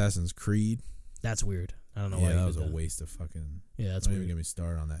 pre-ordered Assassin's Creed. That's weird. I don't know why. Yeah, you that did was a waste of fucking. Yeah, that's Don't weird. even get me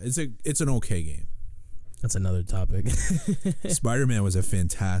started on that. It's an okay game. That's another topic. Spider-Man was a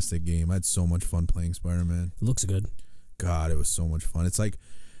fantastic game. I had so much fun playing Spider-Man. It looks good. God, it was so much fun. It's like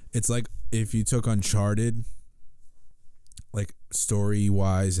if you took Uncharted, like story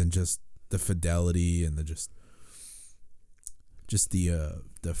wise, and just the fidelity and the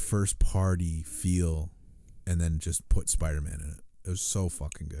the first party feel, and then just put Spider-Man in it. It was so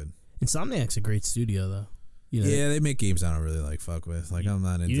fucking good. Insomniac's a great studio, though. Yeah, they make games I don't really like fuck with. Like I'm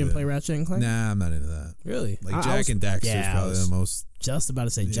not into. You didn't it. play Ratchet and Clank? Nah, I'm not into that. Really? Like I Jack was- and Daxter is yeah, I probably was the most. Just about to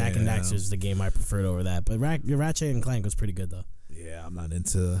say Jack and Yeah. Daxter is the game I preferred over that, but Ratchet and Clank was pretty good though. Yeah, I'm not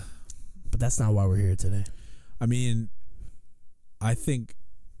into. But that's not why we're here today. I mean, I think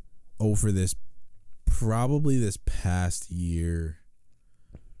over this past year,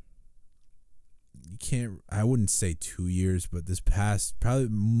 I wouldn't say 2 years, but probably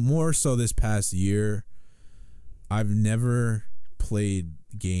more so this past year, I've never played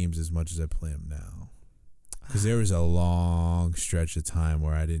games as much as I play them now. Because there was a long stretch of time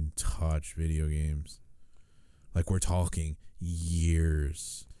where I didn't touch video games. Like we're talking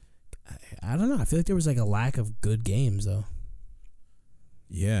years. I don't know. I feel like there was like a lack of good games though.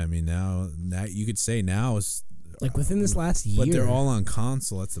 Yeah, I mean now you could say now is Like within this last year. But they're all on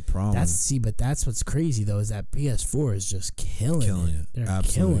console. That's the problem. But that's what's crazy though, is that PS4 is just killing it. They're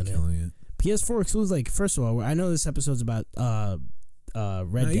Absolutely killing it. PS4 excludes, like, first of all, I know this episode's about Red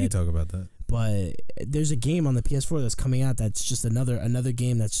Dead. You can talk about that. But there's a game on the PS4 that's coming out that's just another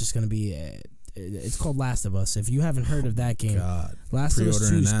game that's just going to be. It's called Last of Us. If you haven't heard of that game, God, Last of Us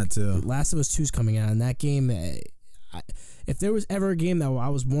 2 that too. Last of Us 2 is coming out, and that game. If there was ever a game that I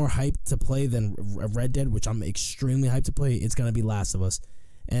was more hyped to play than Red Dead, which I'm extremely hyped to play, it's gonna be Last of Us.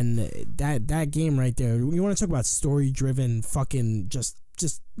 And that game right there, you want to talk about story driven, fucking just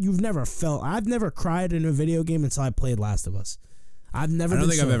you've never felt. I've never cried in a video game until I played Last of Us. I don't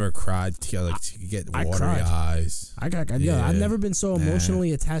think I've ever cried to get watery eyes. I've never been so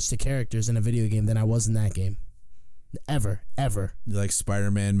emotionally attached to characters in a video game than I was in that game. Ever. Like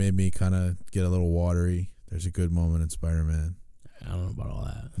Spider-Man made me kind of get a little watery. There's a good moment in Spider-Man. I don't know about all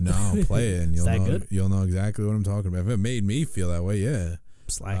that. No, play it and you'll know. Good? You'll know exactly what I'm talking about. If it made me feel that way, yeah.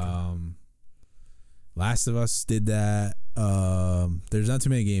 Last of Us did that. There's not too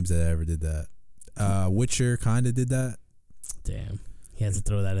many games that ever did that. Witcher kind of did that. Damn. He had to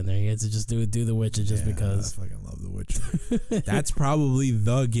throw that in there. He had to just do The Witcher just because. I fucking love The Witcher. That's probably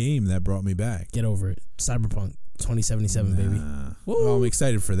the game that brought me back. Get over it. Cyberpunk 2077, baby. Well, I'm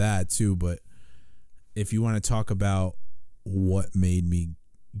excited for that too, but if you want to talk about what made me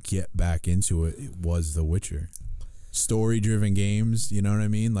get back into it, it was The Witcher. Story-driven games, you know what I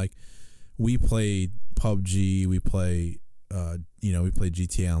mean? Like, we played PUBG, we play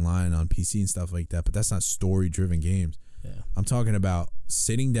GTA Online on PC and stuff like that, but that's not story-driven games. Yeah. I'm talking about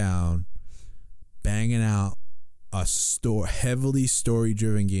sitting down, banging out a heavily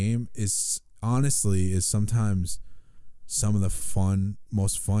story-driven game is sometimes some of the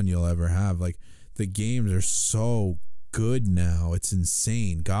most fun you'll ever have. Like, the games are so good now. It's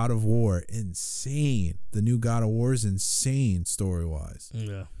insane. God of War, insane. The new God of War is insane story-wise.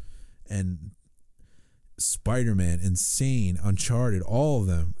 Yeah. And Spider-Man, insane. Uncharted, all of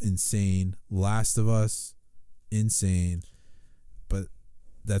them, insane. Last of Us, insane. But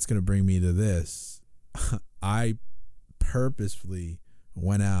that's going to bring me to this. I purposefully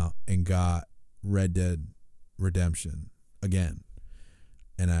went out and got Red Dead Redemption again.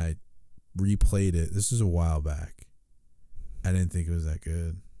 And I replayed it. This is a while back. I didn't think it was that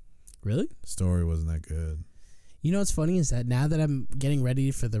good. Really? The story wasn't that good. You know what's funny is that now that I'm getting ready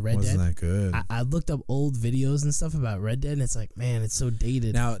for the Red Dead, wasn't that good. I looked up old videos and stuff about Red Dead, and it's like, man, it's so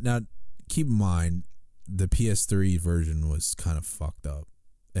dated. Now, keep in mind, the PS3 version was kind of fucked up.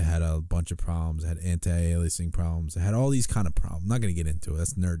 It had a bunch of problems. It had anti-aliasing problems. It had all these kind of problems. I'm not going to get into it.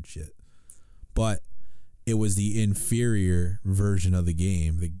 That's nerd shit. But it was the inferior version of the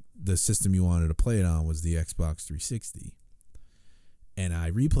game. The system you wanted to play it on was the Xbox 360. And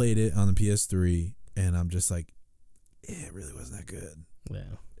I replayed it on the PS3, and I'm just like, it really wasn't that good.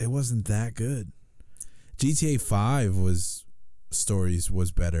 Yeah. It wasn't that good. GTA 5 was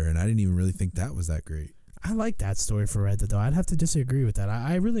better, and I didn't even really think that was that great. I like that story for Red Dead, though. I'd have to disagree with that.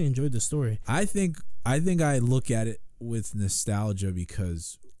 I really enjoyed the story. I think I look at it with nostalgia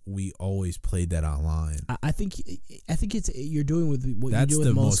because we always played that online. I think it's you're doing with what That's you do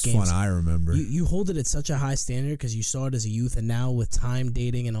with most games. That's the most fun I remember. You hold it at such a high standard because you saw it as a youth, and now with time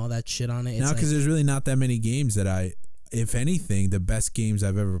dating and all that shit on it. Now, because there's really not that many games that if anything, the best games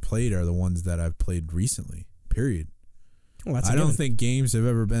I've ever played are the ones that I've played recently. Period. Well, I don't think games have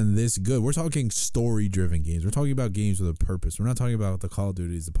ever been this good. We're talking story-driven games. We're talking about games with a purpose. We're not talking about the Call of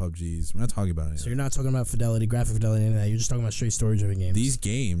Duties, the PUBGs. We're not talking about anything. So you're not talking about fidelity, graphic fidelity, any of that. You're just talking about straight story-driven games. These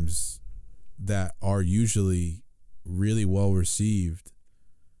games that are usually really well received,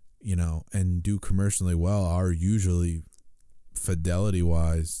 and do commercially well are usually,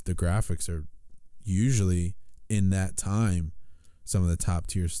 fidelity-wise, the graphics are usually in that time some of the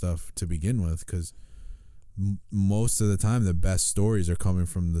top-tier stuff to begin with, because most of the time the best stories are coming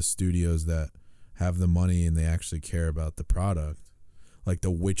from the studios that have the money and they actually care about the product. Like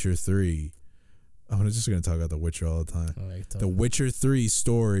The Witcher 3. I'm just going to talk about The Witcher all the time. The Witcher 3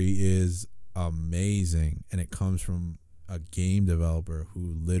 story is amazing, and it comes from a game developer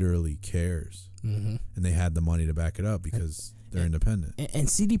who literally cares. Mm-hmm. And they had the money to back it up because they're independent. And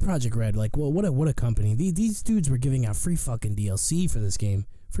CD Projekt Red, like, well, what a company. These dudes were giving out free fucking DLC for this game.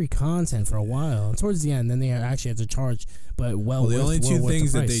 Free content for a while. And towards the end, then they actually had to charge, but the only two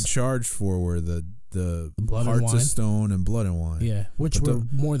things that they charged for were the Hearts of Stone and Blood and Wine. Yeah, which were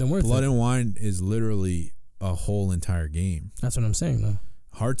more than worth it. Blood and Wine is literally a whole entire game. That's what I'm saying, though.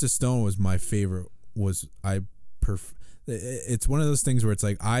 Hearts of Stone was my favorite. It's one of those things where it's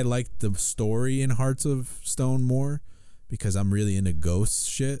like I like the story in Hearts of Stone more because I'm really into ghost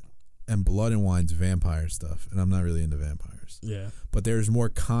shit. and Blood and Wine's vampire stuff, and I'm not really into vampires. Yeah. But there's more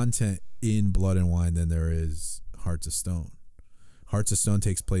content in Blood and Wine than there is Hearts of Stone. Hearts of Stone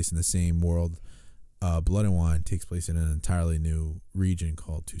takes place in the same world. Blood and Wine takes place in an entirely new region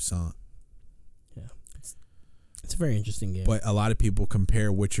called Toussaint. Yeah. It's a very interesting game. But a lot of people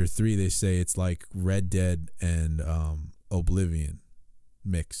compare Witcher 3. They say it's like Red Dead and Oblivion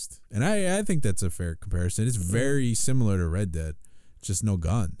mixed. And I think that's a fair comparison. It's very similar to Red Dead, just no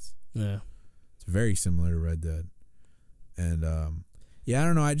guns. Yeah. It's very similar to Red Dead. And yeah, I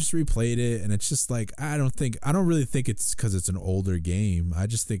don't know. I just replayed it, and it's just like I don't really think it's because it's an older game. I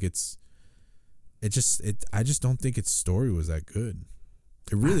just think I just don't think its story was that good.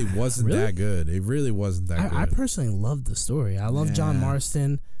 It really wasn't that good. It really wasn't that good. I personally love the story. I love John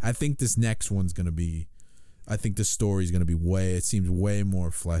Marston. I think this next one's gonna be. I think the story's gonna be it seems way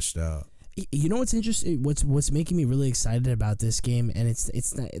more fleshed out. You know what's interesting? What's making me really excited about this game, and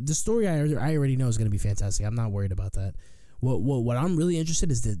it's not, the story I already know is going to be fantastic. I'm not worried about that. What I'm really interested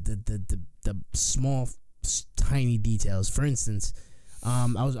is the small, tiny details. For instance,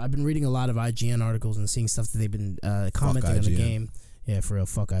 I've been reading a lot of IGN articles and seeing stuff that they've been commenting on the game. Yeah, for real,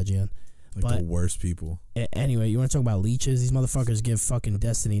 fuck IGN. Like the worst people. Anyway, you want to talk about leeches? These motherfuckers give fucking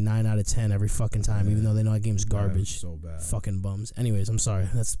Destiny 9 out of 10 every fucking time, even though they know that game's garbage. So bad. Fucking bums. Anyways, I'm sorry.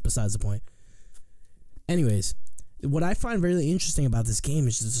 That's besides the point. Anyways, what I find really interesting about this game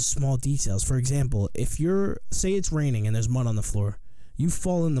is just the small details. For example, if say it's raining and there's mud on the floor, you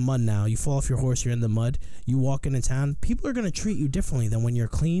fall in the mud now. You fall off your horse, you're in the mud. You walk into town. People are going to treat you differently than when you're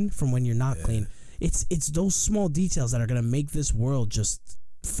clean from when you're not clean. It's those small details that are going to make this world just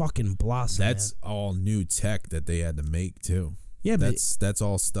fucking blossom. That's all new tech that they had to make too. Yeah, that's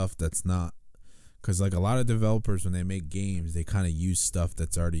all stuff that's not, because like a lot of developers when they make games they kind of use stuff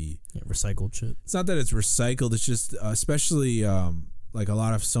that's already recycled shit. It's not that it's recycled. It's just especially like a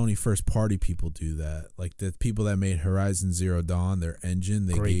lot of Sony first party people do that. Like the people that made Horizon Zero Dawn, their engine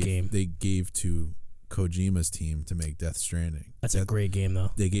they gave to Kojima's team to make Death Stranding. That's a great game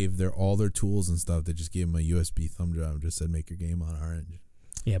though. They gave all their tools and stuff. They just gave them a USB thumb drive and just said make your game on our engine.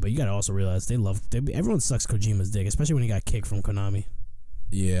 Yeah, but you gotta also realize everyone sucks Kojima's dick, especially when he got kicked from Konami.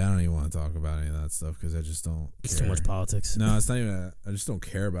 Yeah, I don't even want to talk about any of that stuff because I just don't. It's too much politics. No, it's not even that. I just don't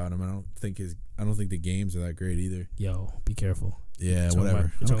care about him. I don't think the games are that great either. Yo, be careful. Yeah,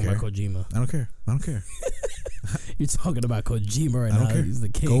 whatever. You're talking about Kojima. I don't care. You're talking about Kojima right now. Care. He's the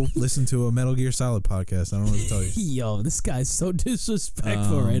king. Go listen to a Metal Gear Solid podcast. I don't know what to tell you. Yo, this guy's so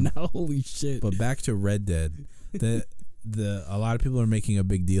disrespectful right now. Holy shit. But back to Red Dead. A lot of people are making a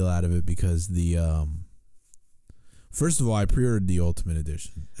big deal out of it because first of all, I pre-ordered the Ultimate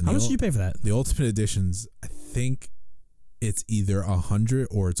Edition. And how much did you pay for that? The Ultimate Edition's, I think it's either $100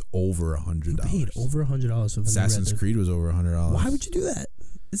 or it's over $100. You paid over $100 for Assassin's Creed was over $100. Why would you do that?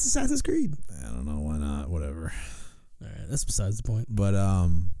 It's Assassin's Creed. I don't know, why not? Whatever. All right, that's besides the point. But a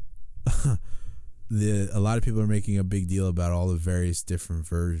lot of people are making a big deal about all the various different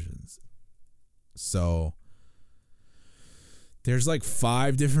versions. So there's like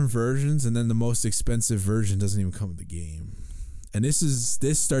 5 different versions, and then the most expensive version doesn't even come with the game. And this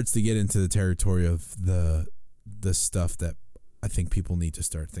starts to get into the territory of the stuff that I think people need to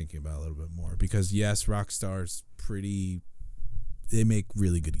start thinking about a little bit more. Because yes, Rockstar's they make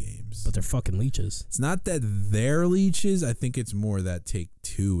really good games, but they're fucking leeches. It's not that they're leeches. I think it's more that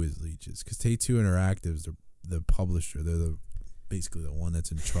Take-Two is leeches, because Take-Two Interactive is the publisher. They're basically the one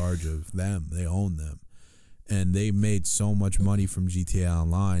that's in charge of them. They own them. And they made so much money from GTA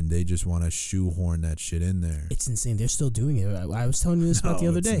Online, they just want to shoehorn that shit in there. It's insane. They're still doing it. I was telling you this about the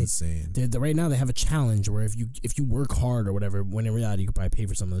other day. Insane. Right now they have a challenge where if you work hard or whatever, when in reality you could probably pay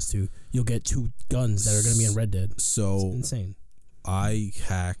for some of this too, you'll get 2 guns that are going to be in Red Dead. So it's insane. I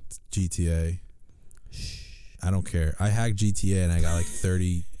hacked GTA. I don't care. I hacked GTA and I got like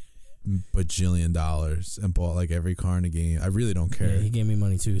 $30 bajillion and bought like every car in the game. I really don't care. Yeah, he gave me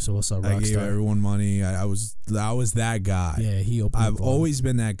money too. So what's up, Rockstar? I gave everyone money. I was that guy. Yeah, he opened. I've always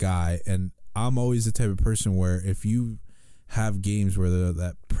been that guy, and I'm always the type of person where if you have games where they're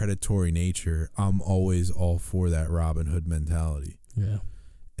that predatory nature, I'm always all for that Robin Hood mentality. Yeah.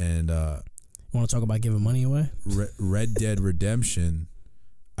 And you want to talk about giving money away? Red Dead Redemption,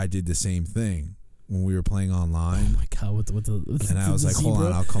 I did the same thing when we were playing online. Oh my god! And I was like, hold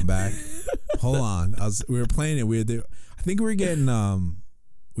on, I'll come back. Hold on. We were playing it. I think we were getting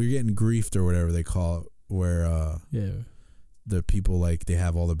griefed or whatever they call it, where the people like they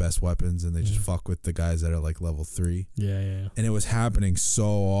have all the best weapons and they just fuck with the guys that are like level 3. Yeah. And it was happening so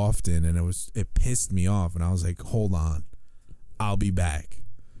often, and it pissed me off. And I was like, hold on, I'll be back.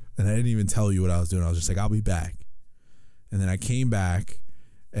 And I didn't even tell you what I was doing. I was just like, I'll be back. And then I came back,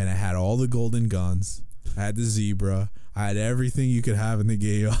 and I had all the golden guns. I had the zebra. I had everything you could have in the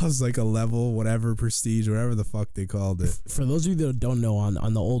game. I was like a level, whatever, prestige, whatever the fuck they called it. For those of you that don't know,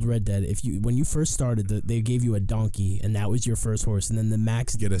 on the old Red Dead, when you first started, they gave you a donkey, and that was your first horse, and then the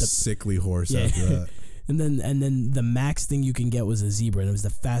max Get a sickly horse after that. And then the max thing you can get was a zebra, and it was the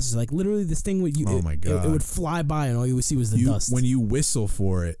fastest. Like literally, this thing would Oh my God. it would fly by, and all you would see was the dust. When you whistle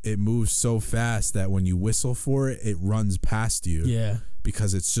for it, it moves so fast that when you whistle for it, it runs past you. Yeah.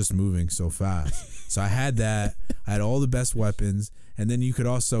 Because it's just moving so fast. So I had that. I had all the best weapons, and then you could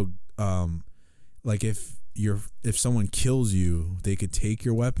also, like if someone kills you, they could take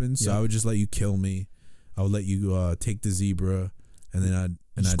your weapons. So I would just let you kill me. I would let you take the zebra, and then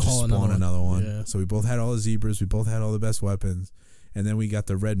I'd just spawn another one. Yeah. So we both had all the zebras. We both had all the best weapons. And then we got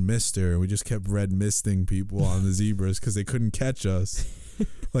the red mister. We just kept red misting people on the zebras because they couldn't catch us.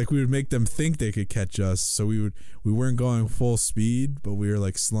 Like we would make them think they could catch us. So we weren't going full speed, but we were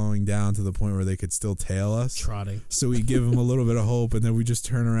like slowing down to the point where they could still tail us. Trotting. So we give them a little bit of hope, and then we just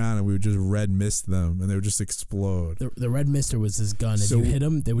turn around and we would just red mist them, and they would just explode. The red mister was his gun. If you hit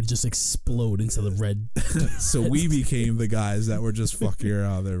them, they would just explode into the red. So we became the guys that were just fucking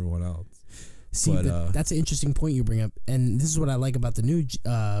around with everyone else. See, that's an interesting point you bring up, and this is what I like about the new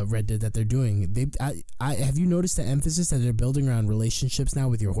Red Dead that they're doing. I have you noticed the emphasis that they're building around relationships now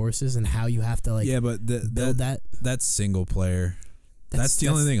with your horses and how you have to but build that. That's single player. That's the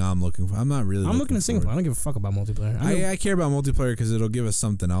only thing I'm looking for. I'm not really. I'm looking at single player. I don't give a fuck about multiplayer. I care about multiplayer because it'll give us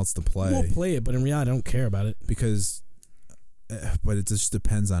something else to play. We'll play it, but in reality, I don't care about it because. But it just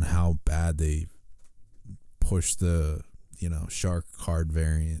depends on how bad they push the shark card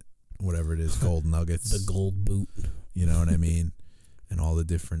variant. Whatever it is, gold nuggets, the gold boot. You know what I mean? And all the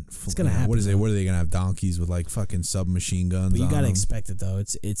different. It's gonna happen. What is it? What are they gonna have? Donkeys with like fucking submachine guns. But you gotta them? expect it though.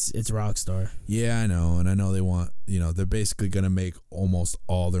 It's Rockstar. Yeah, I know, and I know they want. They're basically gonna make almost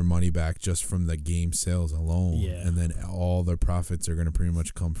all their money back just from the game sales alone. Yeah. And then all their profits are gonna pretty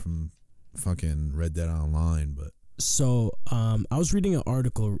much come from fucking Red Dead Online. But so I was reading an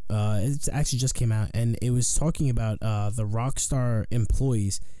article. It actually just came out, and it was talking about the Rockstar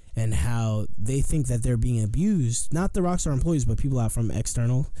employees. And how they think that they're being abused. Not the Rockstar employees, but people out from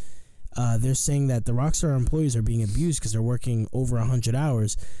external. They're saying that the Rockstar employees are being abused because they're working over 100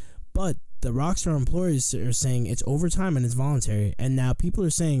 hours. But the Rockstar employees are saying it's overtime and it's voluntary. And now people are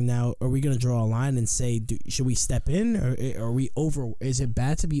saying, now, are we going to draw a line and say, should we step in? Or are we over? Is it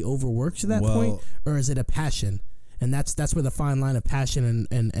bad to be overworked to that point? Or is it a passion? And that's where the fine line of passion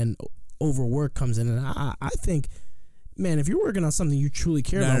and overwork comes in. And I think... Man, if you're working on something you truly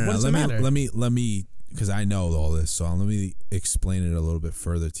care about, what does it matter? Let me, because I know all this, so let me explain it a little bit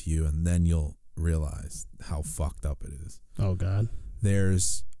further to you, and then you'll realize how fucked up it is. Oh, God.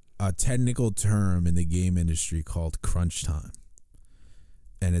 There's a technical term in the game industry called crunch time,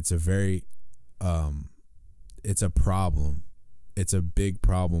 and it's a very, it's a problem. It's a big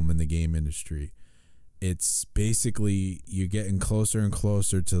problem in the game industry. It's basically you're getting closer and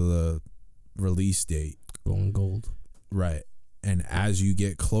closer to the release date. Going gold. Right. And as you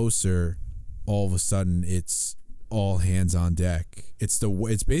get closer, all of a sudden it's all hands on deck. It's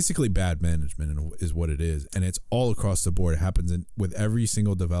basically bad management is what it is. And it's all across the board. It happens with every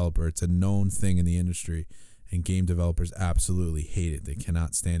single developer. It's a known thing in the industry. And game developers absolutely hate it. They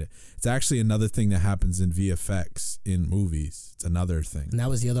cannot stand it. It's actually another thing that happens in VFX in movies. It's another thing. And that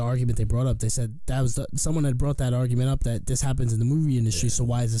was the other argument they brought up. They said someone had brought that argument up that this happens in the movie industry. Yeah. So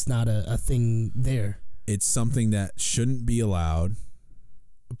why is this not a thing there? It's something that shouldn't be allowed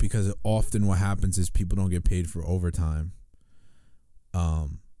because often what happens is people don't get paid for overtime.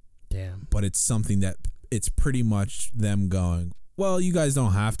 Damn. But it's something that it's pretty much them going, well, you guys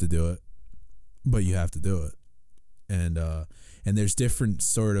don't have to do it, but you have to do it. And there's different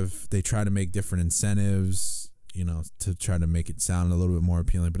they try to make different incentives, to try to make it sound a little bit more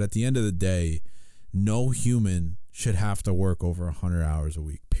appealing. But at the end of the day, no human should have to work over 100 hours a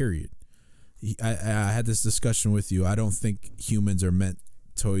week, period. I had this discussion with you. I don't think humans are meant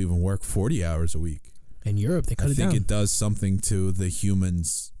to even work 40 hours a week. In Europe, they cut it down. I think it does something to the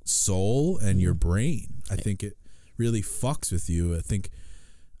human's soul and your brain. I think it really fucks with you. I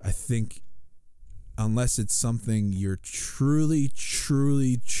think unless it's something you're truly,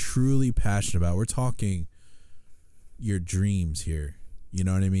 truly, truly passionate about, we're talking your dreams here. You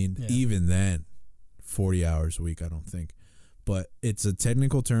know what I mean? Yeah. Even then, 40 hours a week, I don't think. But it's a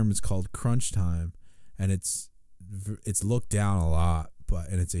technical term. It's called crunch time, and it's looked down a lot.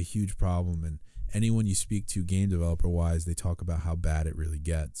 And it's a huge problem. And anyone you speak to, game developer wise, they talk about how bad it really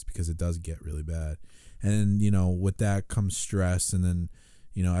gets because it does get really bad. And with that comes stress, and then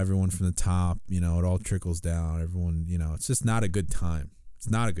everyone from the top, it all trickles down. Everyone, it's just not a good time. It's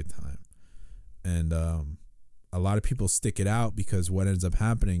not a good time. And a lot of people stick it out because what ends up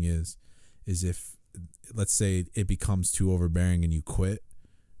happening is if, let's say, it becomes too overbearing and you quit,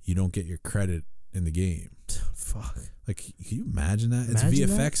 you don't get your credit in the game. Fuck. Like, can you imagine that? It's Imagine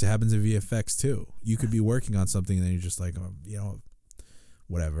VFX. that? It happens in VFX too. You could be working on something and then you're just like, oh, you know,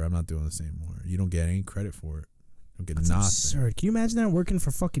 whatever. I'm not doing this anymore. You don't get any credit for it. You don't get That's nothing. absurd. Can you imagine that working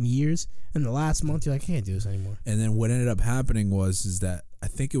for fucking years and the last month you're like, I can't do this anymore? And then what ended up happening is that I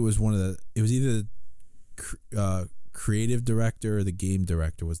think it was either the creative director or the game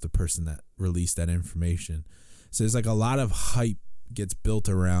director was the person that released that information. So there's like a lot of hype gets built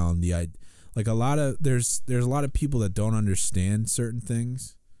around the idea. Like there's a lot of people that don't understand certain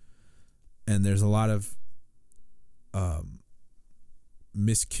things, and there's a lot of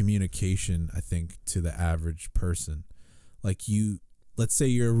miscommunication, I think, to the average person. Like let's say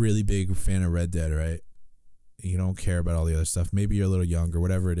you're a really big fan of Red Dead, right? You don't care about all the other stuff. Maybe you're a little younger,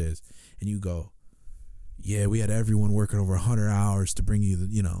 whatever it is, and you go, yeah, we had everyone working over 100 hours to bring you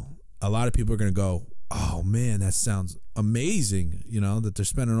a lot of people are going to go, oh man, that sounds amazing, that they're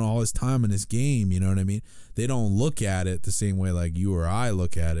spending all this time in this game, you know what I mean? They don't look at it the same way like you or I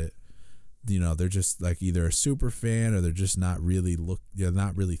look at it. They're just like either a super fan or they're just not really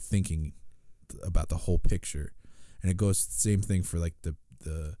thinking about the whole picture. And it goes the same thing for like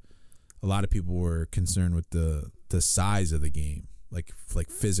a lot of people were concerned with the size of the game, like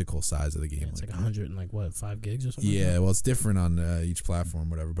physical size of the game. Yeah, it's like 100 and like what, 5 gigs or something? Yeah, well, it's different on each platform,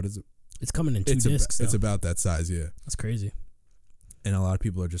 whatever. But it's coming in 2 discs. It's about that size, yeah. That's crazy. And a lot of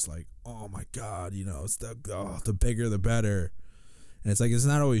people are just like, oh my god, it's the bigger the better. And it's like it's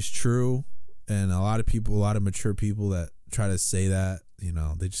not always true. And a lot of mature people that try to say that,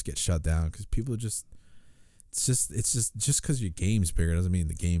 they just get shut down because people are just. It's just because your game's bigger doesn't mean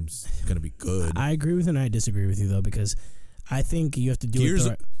the game's gonna be good. I agree with you and I disagree with you though, because I think you have to do Gears.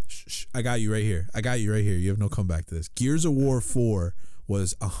 it. I got you right here. You have no comeback to this. Gears of War 4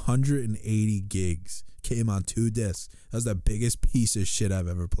 was 180 gigs. Came on 2 discs. That was the biggest piece of shit I've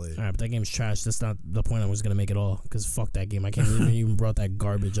ever played. All right, but that game's trash. That's not the point I was gonna make at all. Because fuck that game. I can't believe you even brought that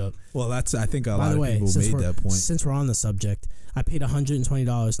garbage up. Well, I think a lot of people made that point. Since we're on the subject, I paid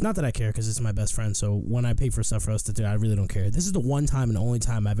 $120. Not that I care, because it's my best friend. So when I pay for stuff for us to do, I really don't care. This is the one time and only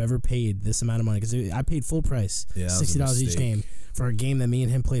time I've ever paid this amount of money, because I paid full price, $60 each game for a game that me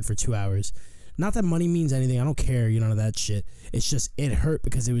and him played for 2 hours. Not that money means anything. I don't care, none of that shit. It's just it hurt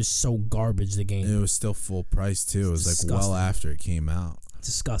because it was so garbage, the game. And it was still full price too. It was disgusting. Like well after it came out.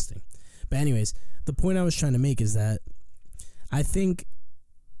 Disgusting. But anyways, the point I was trying to make is that I think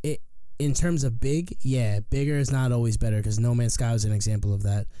it, in terms of big, yeah, bigger is not always better, because No Man's Sky was an example of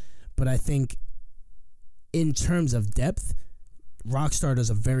that. But I think in terms of depth, Rockstar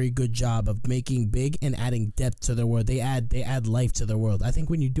does a very good job of making big and adding depth to their world. They add life to their world. I think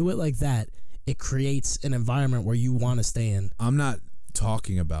when you do it like that, it creates an environment where you want to stay in. I'm not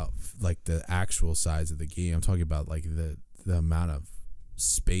talking about like the actual size of the game. I'm talking about like the amount of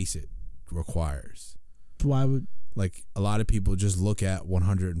space it requires. Why would like a lot of people just look at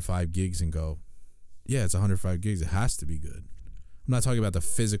 105 gigs and go, yeah, it's 105 gigs. It has to be good. I'm not talking about the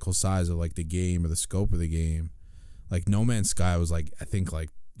physical size of like the game or the scope of the game. Like No Man's Sky was like, I think like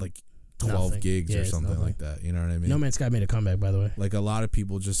 12 nothing. gigs or something nothing. like that. You know what I mean? No Man's Sky made a comeback, by the way. Like a lot of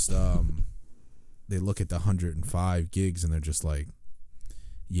people just they look at the 105 gigs and they're just like,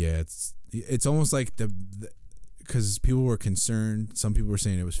 yeah, it's almost like because people were concerned. Some people were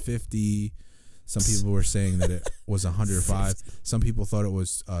saying it was 50. Some people were saying that it was 105. Some people thought it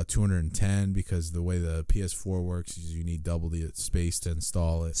was 210 because the way the PS4 works is you need double the space to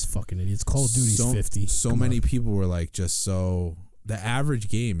install it. It's fucking idiots. Call of Duty's 50. So many people were like, just so the average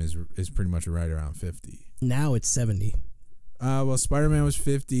game is pretty much right around 50. Now it's 70. Well, Spider-Man was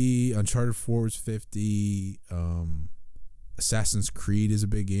 50. Uncharted 4 was 50. Assassin's Creed is a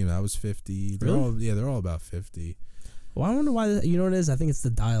big game. That was 50. Really? They're all about 50. Well, I wonder why. You know what it is? I think it's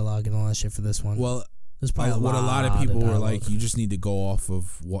the dialogue and all that shit for this one. Well, there's probably what a lot of people were dialogue. like, you just need to go off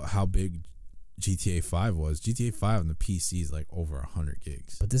of how big GTA 5 was. GTA 5 on the PC is like over 100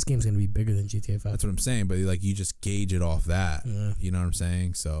 gigs. But this game's gonna be bigger than GTA 5. That's what I'm saying. But like, you just gauge it off that. Yeah. You know what I'm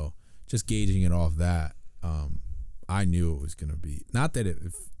saying? So just gauging it off that. I knew it was gonna be not that it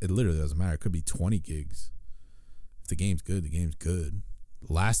literally doesn't matter. It could be 20 gigs. If the game's good, the game's good.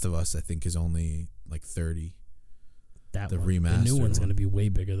 Last of Us, I think, is only like 30. That the one. remastered The new one's one. gonna be way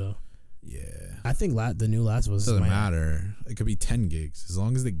bigger though. Yeah. I think the new Last of Us Doesn't matter. It could be 10 gigs. As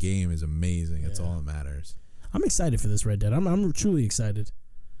long as the game is amazing, that's all that matters. I'm excited for this Red Dead. I'm truly excited.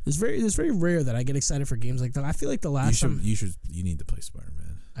 It's very rare that I get excited for games like that. I feel like the last time You need to play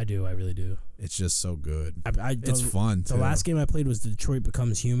Spider-Man. I do. I really do. It's just so good. It's fun. The last game I played was Detroit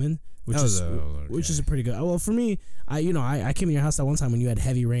Becomes Human, which is a pretty good. Well, for me, I came to your house that one time when you had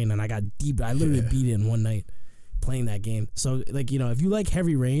heavy rain, and I got deep. I literally beat it in one night playing that game. So like if you like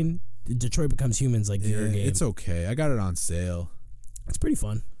heavy rain, Detroit Becomes Human's like your game. It's okay. I got it on sale. It's pretty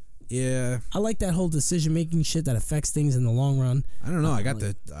fun. Yeah, I like that whole decision making shit that affects things in the long run. I don't know.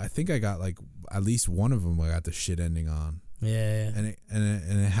 I think I got like at least one of them. I got the shit ending on. Yeah. And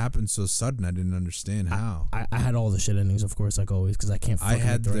it happened so sudden. I didn't understand how. I had all the shit endings, of course, like always, because I can't fucking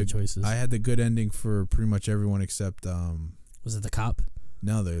make the right choices. I had the good ending for pretty much everyone except was it the cop?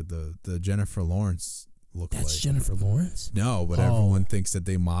 No, the Jennifer Lawrence lookalike. That's Jennifer Lawrence? No, but everyone thinks that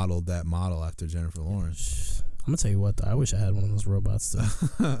they modeled that model after Jennifer Lawrence. I'm gonna tell you what, though, I wish I had one of those robots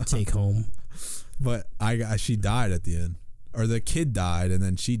to take home. But she died at the end. Or the kid died and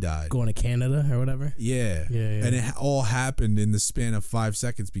then she died. Going to Canada or whatever? Yeah. And it all happened in the span of 5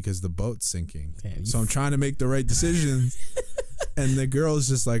 seconds because the boat's sinking. Damn, so I'm trying to make the right decisions. And the girl's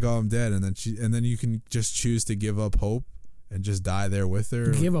just like, oh, I'm dead. And then you can just choose to give up hope and just die there with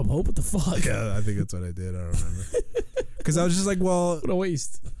her. Give up hope? What the fuck? Yeah, I think that's what I did. I don't remember. Because I was just like, well, what a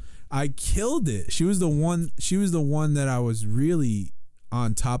waste. I killed it. She was the one that I was really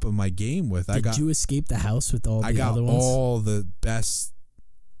on top of my game with. Did you escape the house with all the other ones? I got all the best.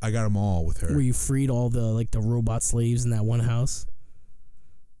 I got them all with her. Where you freed all the robot slaves in that one house?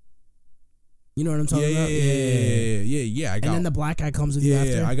 You know what I'm talking about? Yeah. And then the black guy comes with you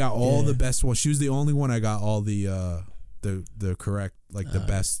after? Yeah, I got all the best ones. She was the only one I got all the correct, the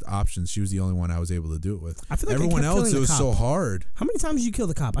best options. She was the only one I was able to do it with. I feel like everyone else, it was so hard. How many times did you kill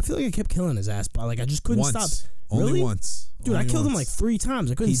the cop? I feel like I kept killing his ass, but I just couldn't stop. Only really? Once. Dude, I killed him 3 times.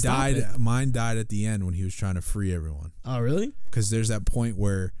 I couldn't stop it. Mine died at the end when he was trying to free everyone. Oh, really? Because there's that point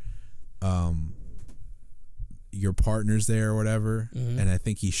where your partner's there or whatever, and I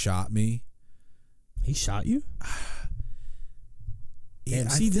think he shot me. He shot you? Yeah,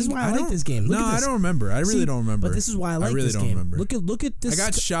 see, this is why I like this game. Look at this. I don't remember. I really don't remember. But this is why I like this game. I really don't remember. Look at this. I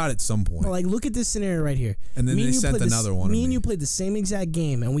got shot at some point. But look at this scenario right here. And then they sent another one. Me and you played the same exact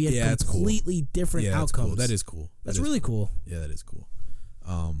game, and we had completely different outcomes. Cool. That is cool. That's really cool. Yeah, that is cool.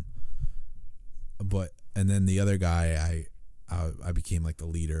 And then the other guy, I became the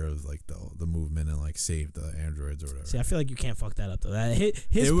leader of the movement and saved the androids or whatever. See, I feel like you can't fuck that up though.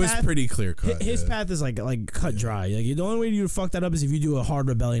 It was pretty clear cut. His path is cut dry. The only way you fuck that up is if you do a hard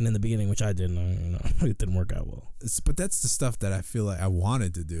rebellion in the beginning, which I didn't. It didn't work out well. But that's the stuff that I feel like I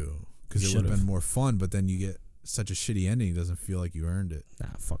wanted to do because it would have been more fun. But then you get such a shitty ending, it doesn't feel like you earned it. Nah,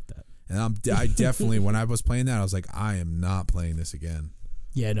 fuck that. And I definitely when I was playing that, I was like, I am not playing this again.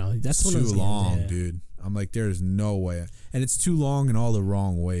 Yeah, no, that's too long, dude. I'm like, there's no way, and it's too long in all the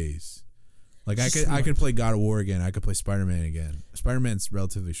wrong ways. I could play God of War again. I could play Spider-Man again. Spider-Man's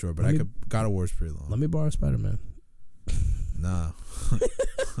relatively short, but God of War is pretty long. Let me borrow Spider-Man. Nah.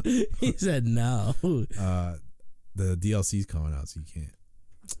 He said no. The DLC's coming out, so you can't.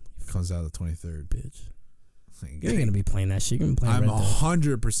 It comes out the 23rd, bitch. You're gonna be playing that shit. You're gonna be playing. I'm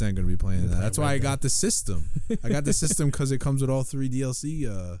 100% gonna be playing that. That's why I got the system. I got the system because it comes with all 3 DLC.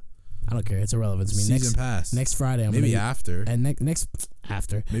 I don't care. It's irrelevant to me. Season pass. Next Friday, after. And next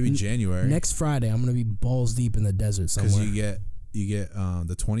after. Maybe January. Next Friday, I'm gonna be balls deep in the desert somewhere. Because you get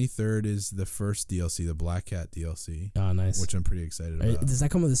the 23rd is the first DLC, the Black Cat DLC. Oh, nice. Which I'm pretty excited about. Does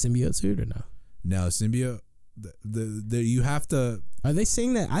that come with a symbiote suit or no? No, symbiote. You have to. Are they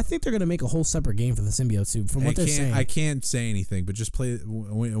saying that? I think they're gonna make a whole separate game for the symbiote suit. From what they're saying, I can't say anything, but just play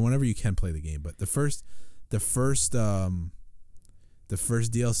whenever you can play the game. But the first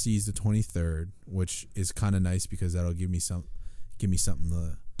DLC is the 23rd, which is kind of nice because that'll give me something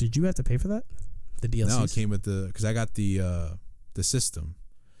to. Did you have to pay for that? The DLC? No, it came with because I got the system.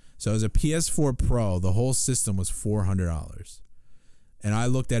 So as a PS4 Pro, the whole system was $400. And I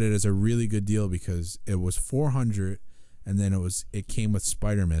looked at it as a really good deal because it was $400, and then it came with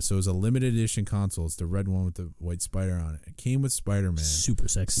Spider-Man. So it was a limited edition console. It's the red one with the white spider on it. It came with Spider-Man. Super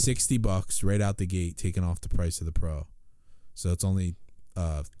sexy. $60 right out the gate, taking off the price of the Pro. So it's only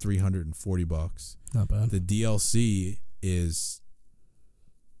 $340. Not bad. The DLC is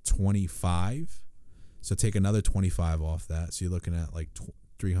 $25. So take another $25 off that. So you're looking at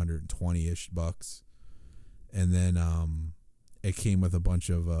 $320-ish bucks. And then it came with a bunch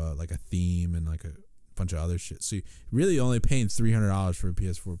of a theme and a bunch of other shit. So you're really only paying $300 for a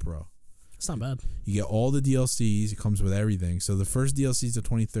PS4 Pro. It's not bad. You get all the DLCs. It comes with everything. So the first DLC is the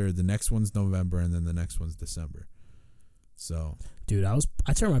 23rd. The next one's November, and then the next one's December. So, dude, I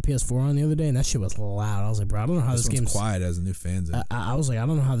turned my PS4 on the other day, and that shit was loud. I was like, bro, I don't know how this game's quiet as a new fan's in. I was like, I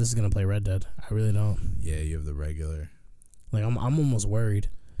don't know how this is gonna play Red Dead. I really don't. Yeah, you have the regular. I'm almost worried.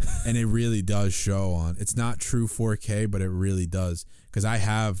 and it really does show on. It's not true 4K, but it really does. Because I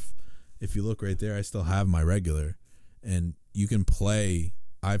have, if you look right there, I still have my regular, and you can play.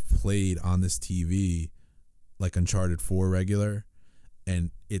 I've played on this TV, like Uncharted 4 regular,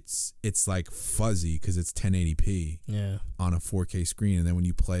 and it's like fuzzy because it's 1080p on a 4K screen, and then when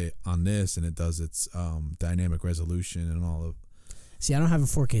you play it on this, and it does its dynamic resolution and all of. See, I don't have a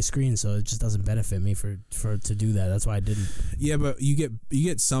 4K screen, so it just doesn't benefit me for to do that. That's why I didn't. Yeah, but you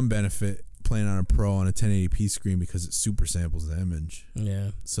get some benefit playing on a Pro on a 1080p screen because it super samples the image.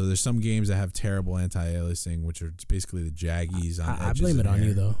 Yeah. So there's some games that have terrible anti-aliasing, which are basically the jaggies on edges. I blame it on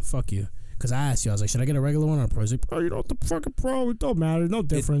you though. Fuck you. Because I asked you, I was like, should I get a regular one or a Pro? He's like, oh, you know, the fucking Pro, it don't matter, no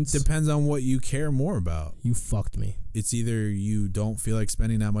difference. It depends on what you care more about. You fucked me. It's either you don't feel like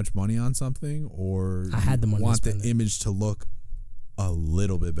spending that much money on something, or I had the money. Want the image to look a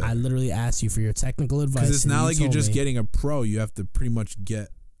little bit better. I literally asked you for your technical advice. Because it's not like you're just getting a Pro. You have to pretty much get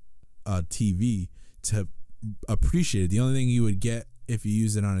a TV to appreciate it. The only thing you would get if you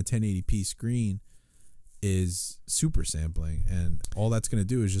use it on a 1080p screen is super sampling, and all that's going to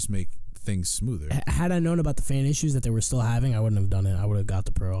do is just make things smoother. Had I known about the fan issues that they were still having, I wouldn't have done it. I would have got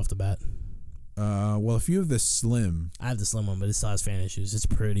the Pro off the bat. Well, if you have the Slim, I have the Slim one, but it still has fan issues. It's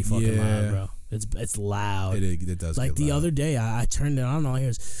pretty fucking loud, bro. It's loud. It does. Like the other day, I turned it on, and all I hear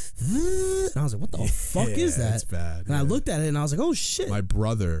is, and I was like, "What the fuck is that?" It's bad. And I looked at it, and I was like, "Oh shit!" My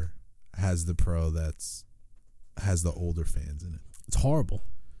brother has the Pro has the older fans in it. It's horrible.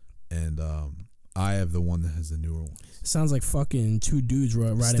 And I have the one that has the newer one. It sounds like fucking two dudes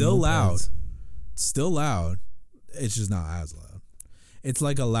riding. Still mopeds. loud. Still loud. It's just not as loud. It's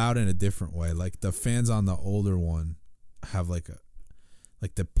like a loud in a different way. Like the fans on the older one have like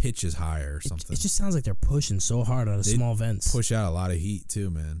the pitch is higher or something. It just sounds like they're pushing so hard out of small vents. Push out a lot of heat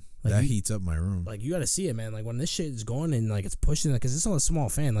too, man. Like that heats up my room. Like you got to see it, man. Like when this shit is going and like it's pushing, because it's not a small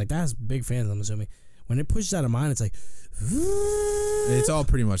fan. Like that has big fans, I'm assuming. When it pushes out of mine, it's like. It's all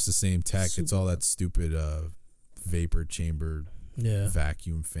pretty much the same tech. It's all that stupid vapor chamber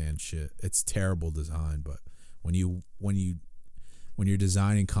vacuum fan shit. It's terrible design, but when you're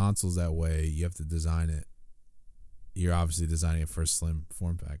designing consoles that way, you have to design it. You're obviously designing it for a slim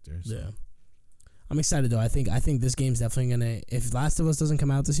form factor. So. Yeah, I'm excited though. I think this game's definitely gonna. If Last of Us doesn't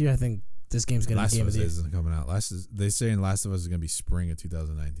come out this year, I think this game's gonna be game of the year. Last of Us isn't coming out. They're saying Last of Us is gonna be spring of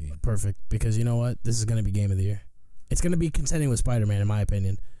 2019. Perfect, because you know what? This is gonna be game of the year. It's gonna be contending with Spider-Man, in my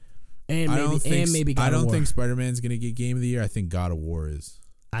opinion. And maybe God I don't of War. think Spider-Man's gonna get game of the year. I think God of War is.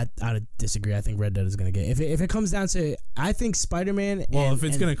 I disagree. I think Red Dead is gonna get. If it comes down to, I think Spider-Man. Well, if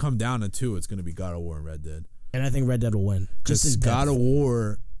it's gonna come down to two, it's gonna be God of War and Red Dead. And I think Red Dead will win. Just God of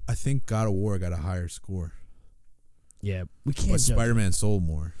War. I think God of War got a higher score. Yeah, we can't. But Spider-Man sold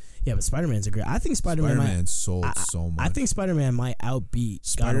more. Yeah, but Spider-Man's a great. I think Spider-Man sold so much. I think Spider-Man might outbeat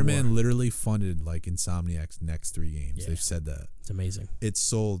Spider-Man. God of War. Literally funded like Insomniac's next 3 games. Yeah. They've said that. It's amazing. It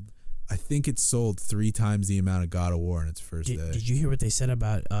sold. I think it sold 3 times the amount of God of War in its first day. Did you hear what they said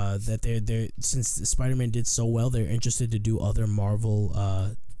about that? They're since Spider-Man did so well, they're interested to do other Marvel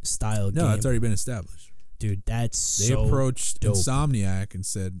style. No, it's already been established. Dude, They approached dope. Insomniac and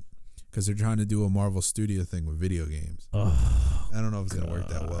said, because they're trying to do a Marvel Studio thing with video games. Oh, I don't know if it's gonna work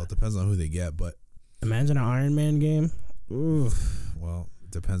that well. It depends on who they get, but imagine an Iron Man game. Ooh. Well,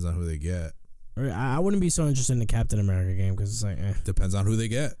 it depends on who they get. I wouldn't be so interested in the Captain America game because it's like, Depends on who they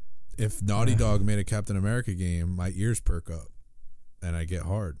get. If Naughty Dog made a Captain America game, my ears perk up, and I get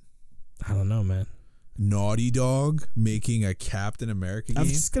hard. I don't know, man. Naughty Dog making a Captain America game.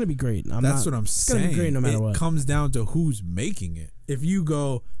 It's gonna be great. That's what I'm saying. It's gonna be great no matter what. It comes down to who's making it. If you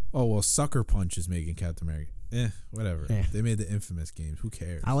go, oh well, Sucker Punch is making Captain America. Whatever. Yeah. They made the Infamous games. Who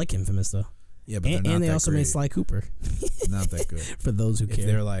cares? I like Infamous though. Yeah, but and they that also great. made Sly Cooper. Not that good. For those who care. If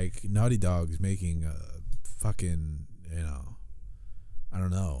they're like Naughty Dog's making a fucking, I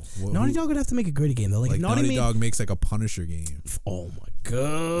don't know. Naughty Dog would have to make a gritty game though. Like Naughty Dog makes like a Punisher game. Oh my god! You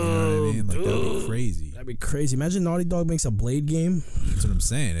know what I mean? Like that'd be crazy. That'd be crazy. Imagine Naughty Dog makes a Blade game. That's what I'm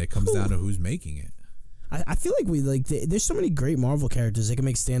saying. It comes down to who's making it. I feel like there's so many great Marvel characters they can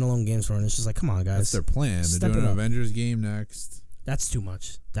make standalone games for, and it's just like, come on, guys. That's their plan. They're doing an Avengers game next. That's too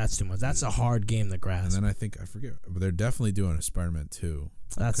much. That's a hard game to grasp. And then I forget, but they're definitely doing a Spider-Man 2.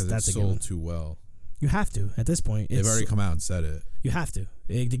 That's it sold too well. You have to at this point. They've already come out and said it. You have to.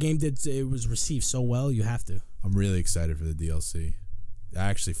 The game it was received so well. You have to. I'm really excited for the DLC. I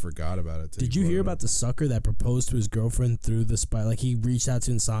actually forgot about it. Did you hear about the sucker that proposed to his girlfriend through the spy? Like he reached out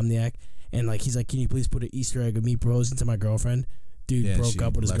to Insomniac and like he's like, "Can you please put an Easter egg of me proposing to my girlfriend?" Dude broke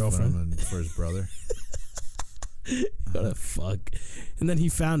up with his girlfriend for his brother. What the fuck? And then he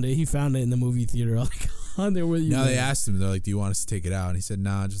found it. He found it in the movie theater. Like, on there with you. Now they man. asked him, they're like, "Do you want us to take it out?" And he said,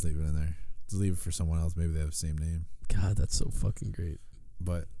 "Nah, just leave it in there. Just leave it for someone else. Maybe they have the same name." God, that's so fucking great.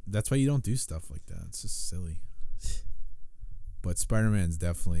 But that's why you don't do stuff like that. It's just silly. But Spider-Man's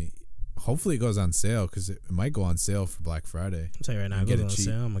definitely. Hopefully it goes on sale because it might go on sale for Black Friday. I'll tell you right now, And get get it it on cheap.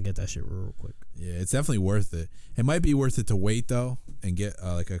 sale. I'm gonna get that shit real quick. Yeah, it's definitely worth it. It might be worth it to wait though and get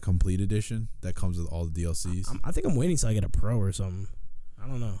like a complete edition that comes with all the DLCs. I think I'm waiting till I get a pro or something. I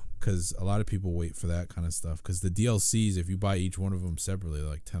don't know. Because a lot of people wait for that kind of stuff. Because the DLCs, if you buy each one of them separately, they're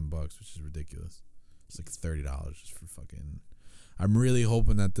like $10, which is ridiculous. It's like $30 just for fucking. I'm really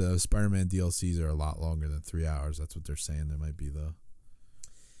hoping that the Spider-Man DLCs are a lot longer than 3 hours. That's what they're saying. They might be though.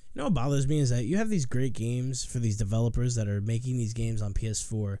 You know what bothers me is that you have these great games for these developers that are making these games on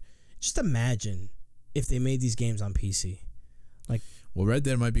PS4. Just imagine if they made these games on PC. Well, Red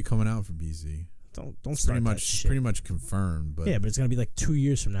Dead might be coming out for PC. Don't It's start pretty that shit. pretty much confirmed. But Yeah, but it's gonna be like 2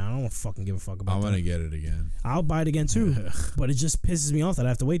 years from now. I don't fucking give a fuck about I'm that. gonna get it again. I'll buy it again too, but it just pisses me off that I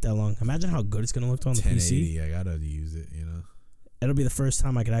have to wait that long. Imagine how good it's gonna look on the PC. 1080. I gotta use it. You know. It'll be the first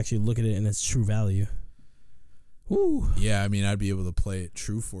time I could actually look at it in its true value. Woo! Yeah, I mean, I'd be able to play it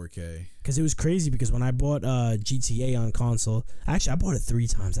true 4K. Because it was crazy because when I bought GTA on console, actually I bought it 3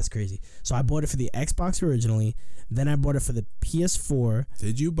 times. That's crazy. So I bought it for the Xbox originally, then I bought it for the PS4.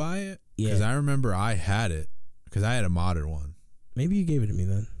 Did you buy it? Yeah. Because I remember I had it. Because I had a modded one. Maybe you gave it to me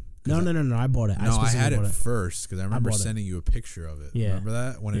then. No, I bought it. No, I specifically had it bought first because I remember bought it. sending you a picture of it. Yeah. Remember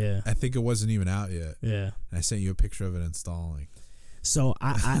that? When Yeah. I think it wasn't even out yet. Yeah. And I sent you a picture of it installing. So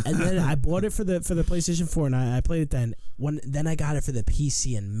I and then I bought it for the PlayStation 4 and I played it then. Then I got it for the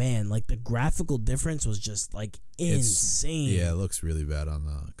PC and man, like the graphical difference was just like insane. Yeah, it looks really bad on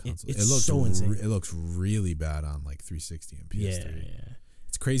the console. It's it looks so insane. It looks really bad on like 360 and PS3. Yeah.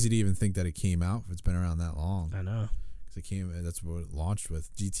 It's crazy to even think that it came out. If it's been around that long. I know. Because it came. That's what it launched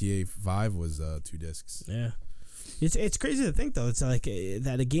with. GTA 5 was 2 discs. Yeah. It's crazy to think though. It's like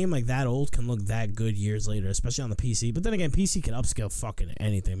that a game like that old can look that good years later, especially on the PC. But then again, PC can upscale fucking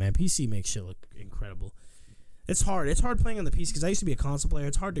anything, man. PC makes shit look incredible. It's hard. It's hard playing on the PC because I used to be a console player.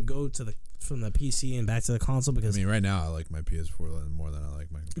 It's hard to go to from the PC and back to the console because I mean, right now I like my PS4 more than I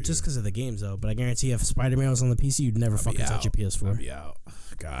like my computer. just because of the games though. But I guarantee if Spider-Man was on the PC, you'd never fucking touch your PS4. I'd be out.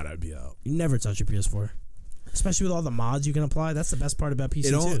 God, I'd be out. You never touch your PS4, especially with all the mods you can apply. That's the best part about PC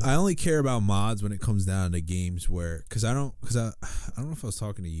too. I only care about mods when it comes down to games where, because I don't know if I was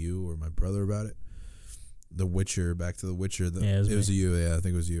talking to you or my brother about it. The Witcher, back to The Witcher. Yeah, it was me. you. Yeah, I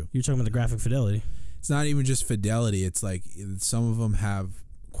think it was you. You're talking about the graphic fidelity. It's not even just fidelity. It's like some of them have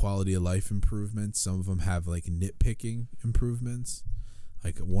quality of life improvements. Some of them have like nitpicking improvements.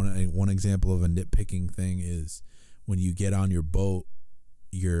 Like one example of a nitpicking thing is when you get on your boat,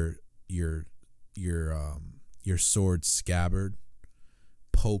 your sword scabbard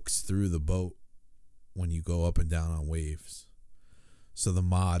pokes through the boat when you go up and down on waves. So the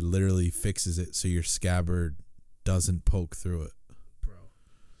mod literally fixes it so your scabbard doesn't poke through it. Bro,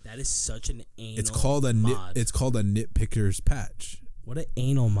 that is such an anal It's called a mod. It's called a nitpicker's patch. What an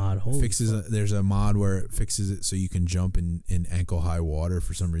anal mod. Holy fuck. There's a mod where it fixes it so you can jump in ankle high water.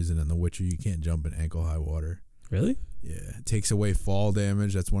 For some reason in The Witcher you can't jump in ankle high water. Really? Yeah, it takes away fall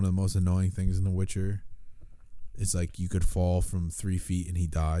damage. That's one of the most annoying things in The Witcher. It's like you could fall from 3 feet and he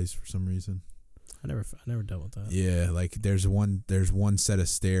dies for some reason. I never dealt with that. Yeah, like there's one set of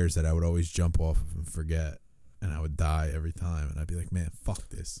stairs that I would always jump off of and forget, and I would die every time, and I'd be like, man, fuck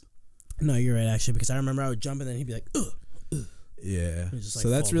this. No, you're right actually, because I remember I would jump and then he'd be like, ugh. Yeah. Just, like, So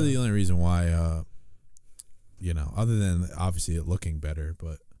that's fall really down. the only reason why, other than obviously it looking better,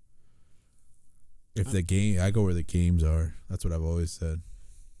 but if the game, I go where the games are. That's what I've always said.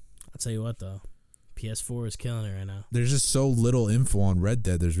 I'll tell you what though, PS4 is killing it right now. There's just so little info on Red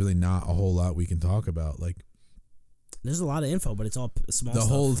Dead. There's really not a whole lot we can talk about. Like There's a lot of info, but it's all small the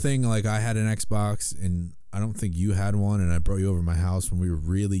stuff. whole thing, like I had an Xbox and I don't think you had one, and I brought you over to my house when we were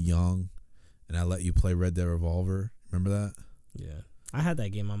really young, and I let you play Red Dead Revolver. Remember that? Yeah. I had that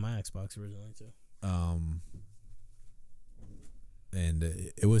game on my Xbox originally too. And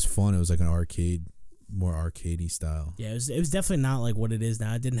it was fun. It was like an arcade, more arcadey style. Yeah, it was definitely not like what it is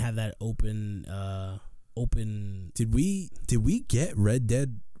now. It didn't have that open Did we get Red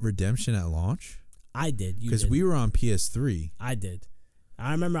Dead Redemption at launch? I did. You Because did. we were on PS3. I did.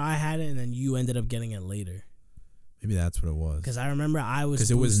 I remember I had it and then you ended up getting it later. Maybe that's what it was. Because I remember I was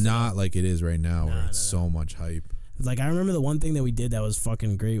Because it was boosted not up. like it is right now, where No, it's no. so much hype. Like I remember the one thing that we did that was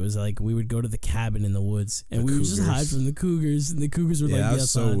fucking great was like we would go to the cabin in the woods and The we would just cougars. hide from the cougars and the cougars would Yeah, like that be was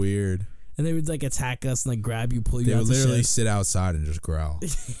outside so weird. and they would like attack us and like grab you, pull you They out would the literally shed. sit outside and just growl.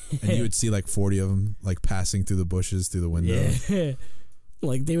 And you would see like 40 of them like passing through the bushes through the window. Yeah.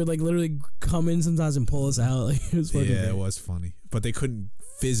 Like they would like literally come in sometimes and pull us out. Like it was fucking Yeah, great. it was funny, but they couldn't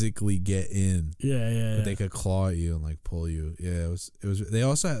physically get in. Yeah. But they could claw at you and like pull you. Yeah, it was. They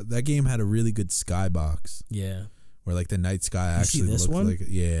also that game had a really good skybox Yeah, where like the night sky You see actually this looked one? like.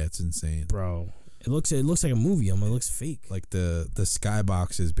 Yeah, it's insane. bro. It looks like a movie. It looks fake. Like the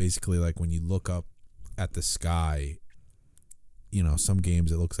skybox is basically like when you look up at the sky. You know, some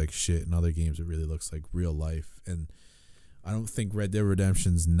games it looks like shit, and other games it really looks like real life. And I don't think Red Dead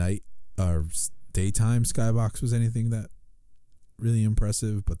Redemption's night or daytime skybox was anything that really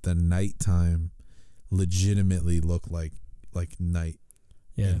impressive, but the nighttime legitimately looked like night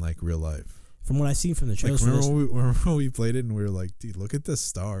in like real life. From what I see from the Like trailers, remember when we played it and we were like, dude, look at the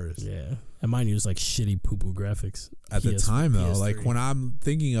stars. yeah, and mine used like shitty poo poo graphics At the time though, like PS3. when I'm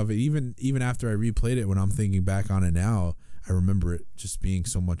thinking of it, even after I replayed it, when I'm thinking back on it now, I remember it just being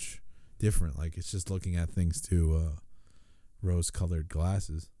so much different. Like it's just looking at things through rose-colored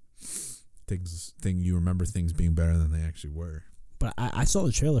glasses. You remember things being better than they actually were. But I saw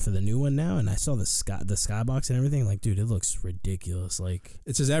the trailer for the new one now, and I saw the skybox and everything. Like, dude, it looks ridiculous. Like,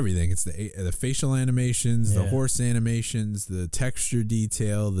 It's just everything. It's the facial animations, the Yeah. horse animations, the texture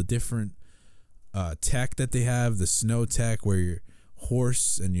detail, the different tech that they have, the snow tech where your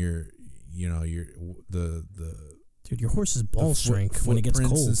horse and the dude, your horse's balls the shrink when it gets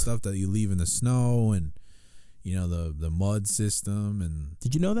footprints cold. and stuff that you leave in the snow, and the mud system and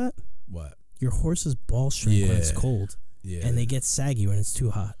Did you know that what? your horse's balls shrink when it's Yeah. cold, Yeah, and they get saggy when it's too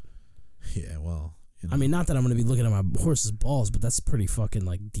hot? yeah. Well, I mean, not that I'm gonna be looking at my horse's balls, but that's pretty fucking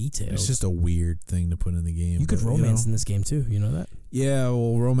like detailed. it's just a weird thing to put in the game. you could but, romance in this game too. You know that? Yeah,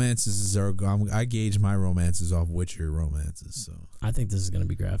 well, romances are. I gauge my romances off Witcher romances. So, I think this is gonna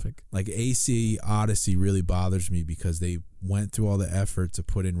be graphic. like AC Odyssey really bothers me because they went through all the effort to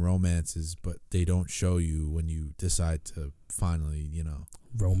put in romances, but they don't show you when you decide to finally,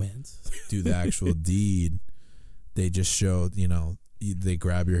 Romance. do the actual deed. They just show, they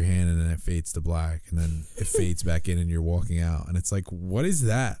grab your hand and then it fades to black, and then it fades back in, and you're walking out, and it's like, what is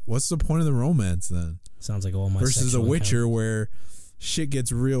that? What's the point of the romance then? Sounds like all my Versus The sexual Witcher, where shit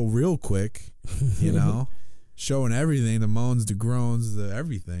gets real quick, showing everything, the moans, the groans, the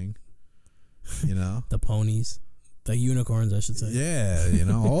everything, the ponies, the unicorns, I should say.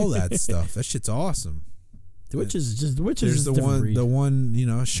 yeah, all that stuff. That shit's awesome. The Witcher's just the Witcher's There's just a different breed. the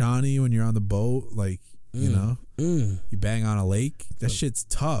one, Shawnee, when you're on the boat, like, you bang on a lake. That shit's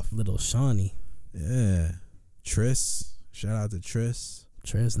tough. Little Shawnee. Yeah. Triss. Shout out to Triss.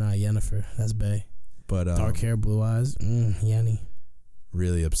 Triss, not Yennefer. That's Bay. But Dark hair, blue eyes. Yenny.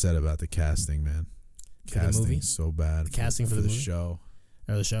 really upset about the casting, man. For the movie? Casting so bad. The casting for the movie? show.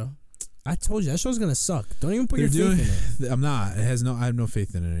 Or the show? I told you that show's gonna suck. Don't even put They're your faith in it. I'm not. I have no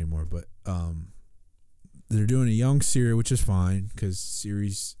faith in it anymore. But they're doing a young Ciri, which is fine because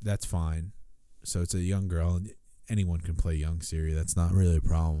Ciri's that's fine. So it's a young girl, and anyone can play young Ciri. That's not really a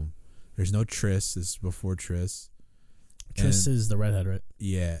problem. There's no Triss. This is before Triss. Triss And- is the redhead, right?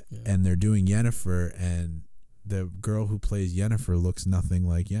 Yeah, Yeah. and they're doing Yennefer, and the girl who plays Yennefer looks nothing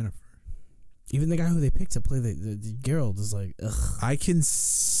like Yennefer. Even the guy who they picked to play the Geralt is like, ugh, I can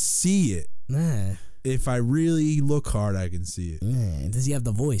see it. nah. If I really look hard, I can see it. Nah. Does he have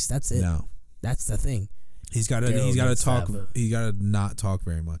the voice? That's it. No, That's the thing. he's got to. Geralt He's got to needs to talk. have a- He's got to not talk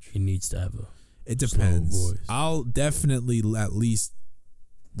very much. He needs to have a. It slow depends. voice. I'll definitely at least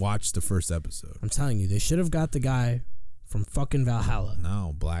watch the first episode. I'm telling you, they should have got the guy from fucking Valhalla.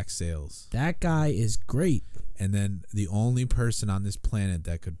 No, Black Sails. That guy is great. And then the only person on this planet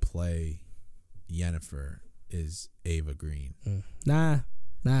that could play Yennefer is Ava Green. Nah.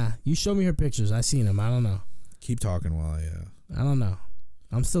 You show me her pictures. I seen him. I don't know. Keep talking while I don't know.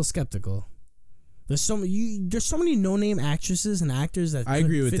 I'm still skeptical. There's so many no-name actresses and actors that I could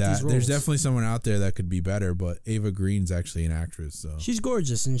agree with fit that. these roles. There's definitely someone out there that could be better, but Ava Green's actually an actress, so She's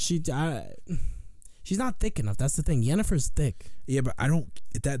gorgeous and she's not thick enough. That's the thing. Yennefer's thick. yeah. But I don't.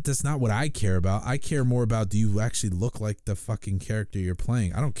 That's not what I care about. I care more about, do you actually look like the fucking character you're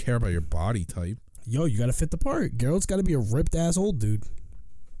playing? I don't care about your body type. Yo, you gotta fit the part. Geralt's gotta be a ripped ass old dude.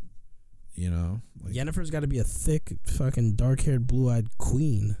 Like, Yennefer's gotta be a thick, fucking dark haired, blue eyed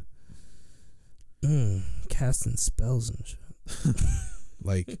queen. Casting spells and shit.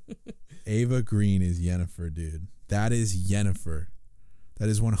 like Ava Green is Yennefer, dude. That is Yennefer. That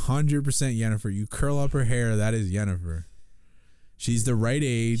is 100% Yennefer. You curl up her hair, that is Yennefer. She's the right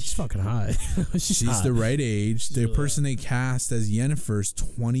age. She's fucking hot. She's hot. the right age. The really person they cast as Yennefer is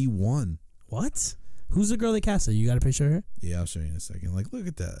 21. What? Who's the girl they casted? You got a picture of her? Yeah, I'll show you in a second. Like, look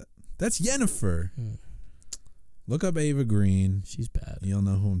at that. That's Yennefer. Hmm. Look up Ava Green. She's bad. You'll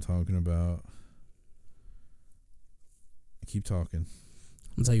know who I'm talking about. Keep talking.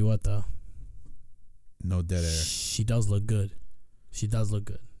 I'll tell you what though. No dead air. She does look good. She does look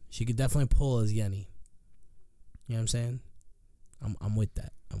good. She could definitely pull as Yenny. You know what I'm saying? I'm with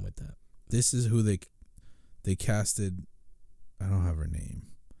that. I'm with that. This is who they casted. I don't have her name.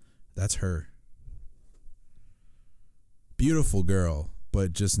 That's her. Beautiful girl,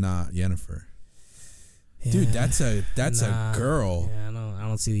 but just not Yennefer. Yeah. Dude, that's a girl. Yeah, I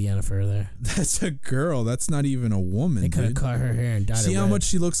don't see the Yennefer there. That's a girl. That's not even a woman. They could have cut her hair and dyed See it how red. much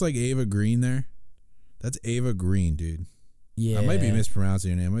she looks like Ava Green there? That's Ava Green, dude. Yeah. I might be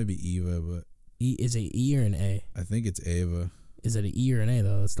mispronouncing her name. It might be Eva, but Is it E or an A? I think it's Ava. Is it an E or an A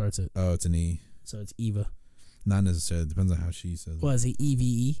though? That starts it. Oh, it's an E. So it's Eva. Not necessarily. It depends on how she says it. Well, is it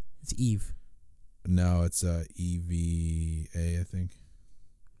EVE? It's Eve. No, it's EVA, I think.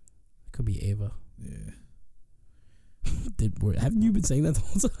 It could be Ava. Yeah. Haven't you been saying that the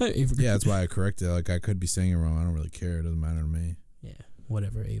whole time? Ava? Yeah, that's why I corrected it. Like, I could be saying it wrong. I don't really care. It doesn't matter to me. Yeah.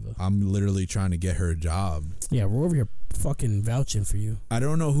 Whatever, Ava. I'm literally trying to get her a job. Yeah, we're over here fucking vouching for you. I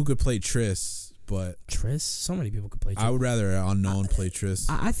don't know who could play Triss, but Triss? So many people could play Triss. I would rather an unknown play Triss.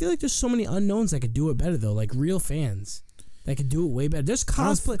 I feel like there's so many unknowns that could do it better though, like real fans that could do it way better. There's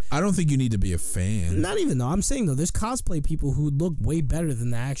cosplay. I don't think you need to be a fan. Not even though. I'm saying though, there's cosplay people who look way better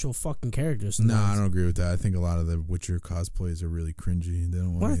than the actual fucking characters. No, sometimes. I don't agree with that. I think a lot of the Witcher cosplays are really cringy. They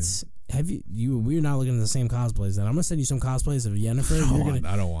don't want What? Have you? We're not looking at the same cosplays. Then I'm gonna send you some cosplays of Yennefer.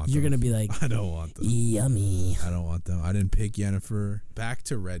 I don't want You're them. gonna be like, I don't want them. yummy. I don't want them. I didn't pick Yennefer. Back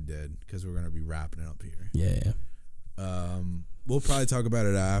to Red Dead because we're gonna be wrapping it up here. Yeah. We'll probably talk about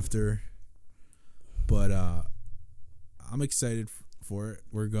it after, but I'm excited for it.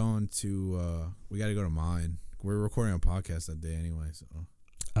 We're going to we got to go to mine. We're recording a podcast that day anyway, so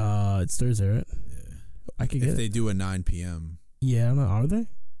It's Thursday, right? yeah. I could If get they it. do a 9 p.m., Yeah, I don't know. Are they?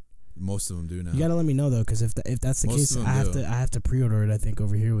 most of them do now. You gotta let me know though, because if that's the Most case, of them I have do. to pre-order it. I think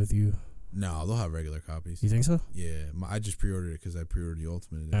over here with you. No, they'll have regular copies. You think so? Yeah, I just pre-ordered it because I pre-ordered the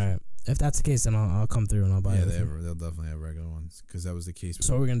Ultimate Edition. All right. If that's the case, then I'll come through and I'll buy Yeah, it. with you. they'll definitely have regular ones because that was the case.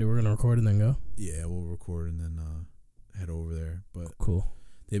 So what we're gonna do? We're gonna record and then go. Yeah, we'll record and then head over there. But Cool.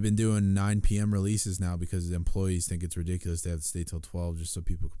 they've been doing 9 p.m. releases now because the employees think it's ridiculous they have to stay till 12 just so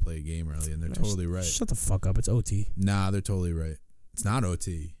people can play a game early, and they're totally right. Shut the fuck up. It's OT. Nah, they're totally right. It's not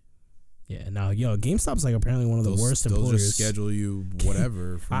OT. Yeah. Now, GameStop's like apparently one of the worst They'll employers. just schedule you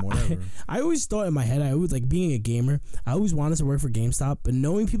whatever from whatever. I always thought in my head, I would like being a gamer. I always wanted to work for GameStop, but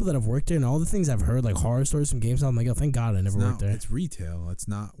knowing people that have worked there and all the things I've heard, like horror stories from GameStop, I'm like, oh, thank God I never worked there. It's retail. It's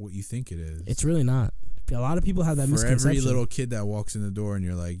not what you think it is. It's really not. A lot of people have that For misconception. every little kid that walks in the door and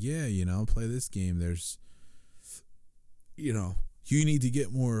you're like, yeah, play this game. There's, you need to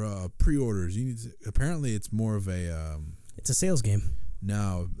get more pre-orders. Apparently it's more of a. It's a sales game.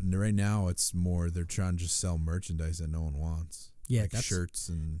 No, right now it's more they're trying to just sell merchandise that no one wants. Yeah, like shirts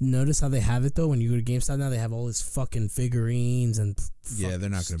and. Notice how they have it though. When you go to GameStop now, they have all this fucking figurines and. Yeah, they're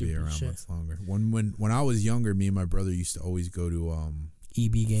not going to be around shit. much longer. When I was younger, me and my brother used to always go to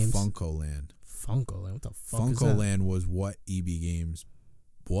EB Games. Funko Land. Funko Land. What the fuck is Funko that? Land was what EB Games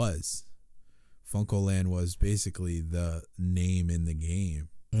was. Funko Land was basically the name in the game,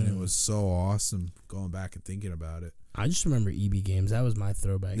 and it was so awesome going back and thinking about it. I just remember EB Games. That was my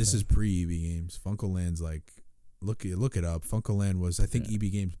throwback. This is pre EB Games. Funko Land's like look it up. Funko Land was I think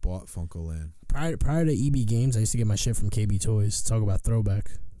EB Games bought Funko Land. prior to EB Games. I used to get my shit from KB Toys. Talk about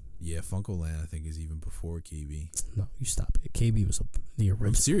throwback. Yeah, Funko Land I think is even before KB. No, you stop it. KB was the I'm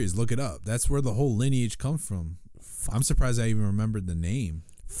original. serious. Look it up. That's where the whole lineage comes from. I'm surprised I even remembered the name.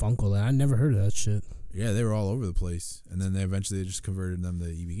 Funko Land. I never heard of that shit. Yeah, they were all over the place, and then they eventually just converted them to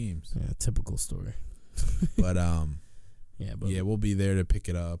EB Games. Yeah, typical story. But yeah, we'll be there to pick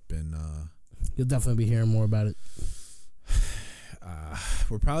it up, and you'll definitely be hearing more about it.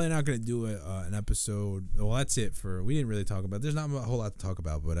 we're probably not going to do an episode. Well, that's it for. We didn't really talk about. There's not a whole lot to talk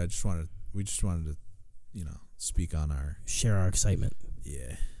about, but we just wanted to, speak on our Share our excitement.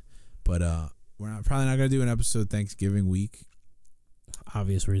 yeah. But we're probably not going to do an episode Thanksgiving week.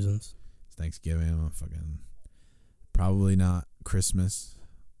 Obvious reasons. It's Thanksgiving. Probably not Christmas.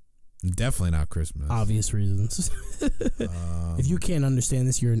 Definitely not Christmas. Obvious reasons. If you can't understand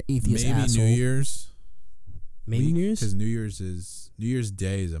this, you're an atheist maybe asshole. New Year's. Maybe New Year's? Because New Year's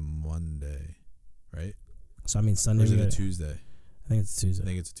Day is a Monday, right? So I mean Sunday. Or is it we a gotta- Tuesday? I think it's I Tuesday.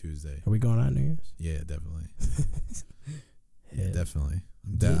 think it's a Tuesday. Are we going on New Year's? Yeah, definitely. Yeah. Definitely.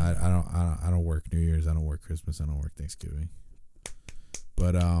 Yeah. I don't work New Year's. I don't work Christmas. I don't work Thanksgiving.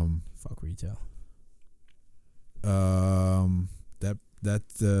 But Fuck retail. that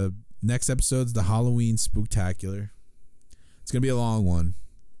the next episode's the Halloween Spooktacular. It's gonna be a long one.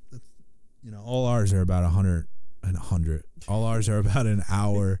 All ours are about 100 100. All ours are about an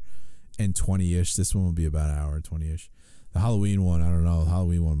hour and 20-ish. This one will be about an hour and 20-ish. The Halloween one, I don't know. The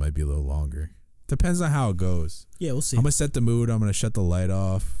Halloween one might be a little longer. Depends on how it goes. Yeah, we'll see. I'm going to set the mood. I'm going to shut the light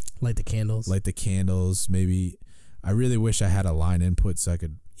off. Light the candles. Light the candles. Maybe I really wish I had a line input so I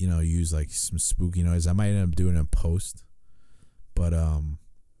could, use like some spooky noise. I might end up doing it in post. But and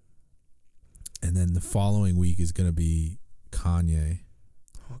then the following week is going to be Kanye.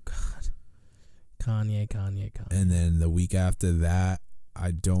 Oh God. Kanye. And then the week after that,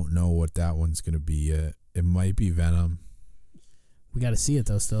 I don't know what that one's going to be yet. It might be Venom. We got to see it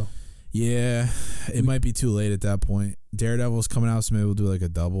though still. Yeah, it might be too late at that point. Daredevil's coming out, so maybe we'll do like a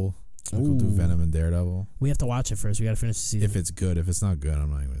double. Like we'll do Venom and Daredevil. We have to watch it first. We got to finish the season. If it's good. If it's not good,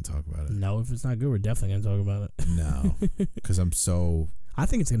 I'm not even going to talk about it. No, if it's not good, we're definitely going to talk about it. No, because I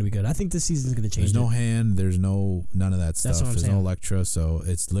think it's going to be good. I think this season's going to change. There's no hand. There's none of that stuff. That's what I'm There's saying. no Elektra, so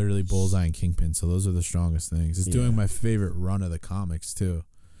it's literally Bullseye and Kingpin. So those are the strongest things. It's doing my favorite run of the comics too.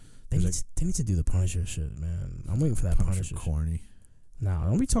 They need to do the Punisher shit, man. I'm waiting for that Punisher shit. Corny. No,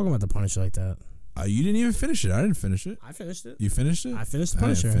 don't be talking about the Punisher like that. You didn't even finish it. I didn't finish it. I finished it. You finished it? I finished the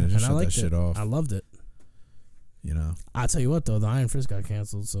Punisher, I didn't finish. and I liked that shit off. I loved it. I'll tell you what though, the Iron Fist got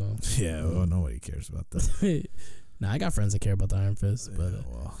canceled. So yeah, well, nobody cares about that. Nah, I got friends that care about the Iron Fist, but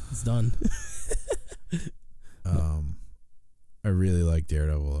it's done. I really like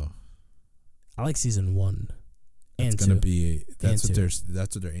Daredevil though. I like season 1 and It's 2. gonna be that's And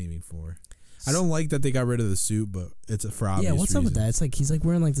what they're aiming for. I don't like that they got rid of the suit, but it's for obvious Yeah, what's up with that? It's like he's like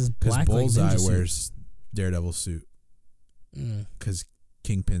wearing like this black Bullseye like ninja wears suit. Daredevil's suit because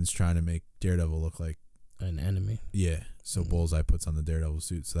Kingpin's trying to make Daredevil look like an enemy. Yeah, so Bullseye puts on the Daredevil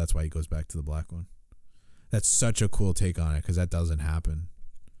suit, so that's why he goes back to the black one. That's such a cool take on it because that doesn't happen.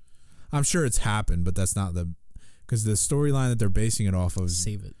 I'm sure it's happened, but that's not because the storyline that they're basing it off of.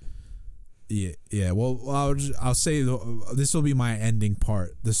 Save it. Yeah. Well, I'll say this will be my ending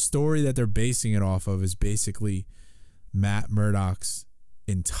part. The story that they're basing it off of is basically Matt Murdock's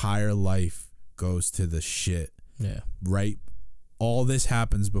entire life goes to the shit. Yeah. Right. All this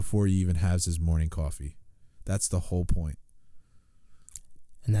happens before he even has his morning coffee. That's the whole point.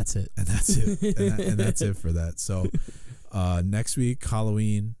 And that's it. And that's it. and that's it for that. So next week,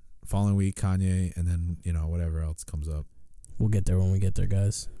 Halloween. Following week, Kanye. And then, whatever else comes up. We'll get there when we get there,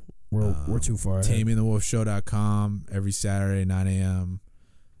 guys. We're too far ahead. TamingTheWolfShow.com every Saturday, 9 a.m.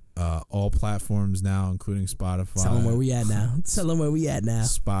 All platforms now, including Spotify. Tell them where we at now.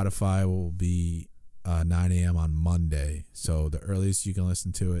 Spotify will be 9 a.m. on Monday. So the earliest you can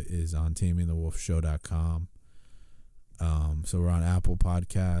listen to it is on TamingTheWolfShow.com. So we're on Apple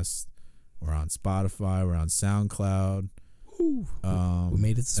Podcasts. We're on Spotify. We're on SoundCloud. We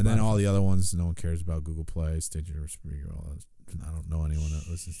made it to Spotify. And then all the other ones no one cares about. Google Play, Stitcher, Spreaker, all those. I don't know anyone that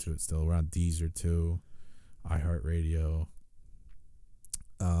listens to it still. We're on Deezer too, iHeartRadio.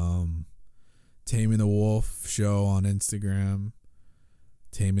 Taming the Wolf Show on Instagram.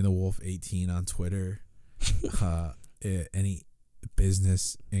 Taming the Wolf 18 on Twitter. Any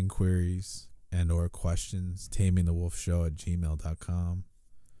business inquiries and or questions, tamingthewolfshow@gmail.com.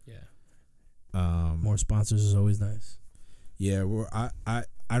 Yeah. More sponsors is always nice. Yeah, I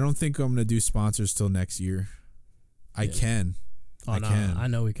don't think I'm gonna do sponsors till next year. I can. Oh, no, I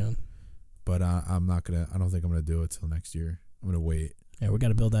know we can. But I'm not gonna. I don't think I'm gonna do it till next year. I'm gonna wait. Yeah, we got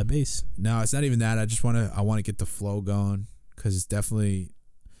to build that base. No, it's not even that. I want to get the flow going because it's definitely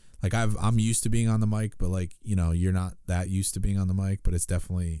like I'm used to being on the mic, but like you're not that used to being on the mic, but it's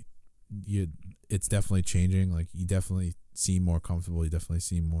definitely changing. Like you definitely seem more comfortable. You definitely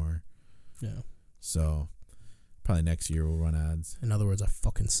seem more. Yeah. So probably next year we'll run ads. In other words, I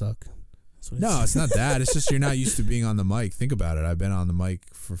fucking suck. No, it's not that. It's just you're not used to being on the mic. Think about it. I've been on the mic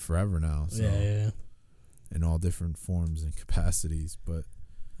for forever now. So yeah. In all different forms and capacities, but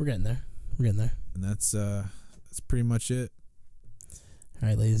we're getting there. And that's pretty much it. All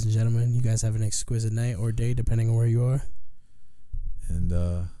right, ladies and gentlemen, you guys have an exquisite night or day, depending on where you are. And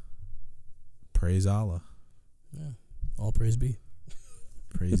praise Allah. Yeah. All praise be.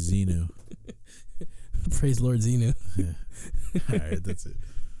 Praise Xenu. Praise Lord Xenu. Yeah. All right, that's it.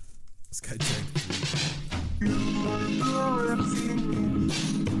 This guy drank.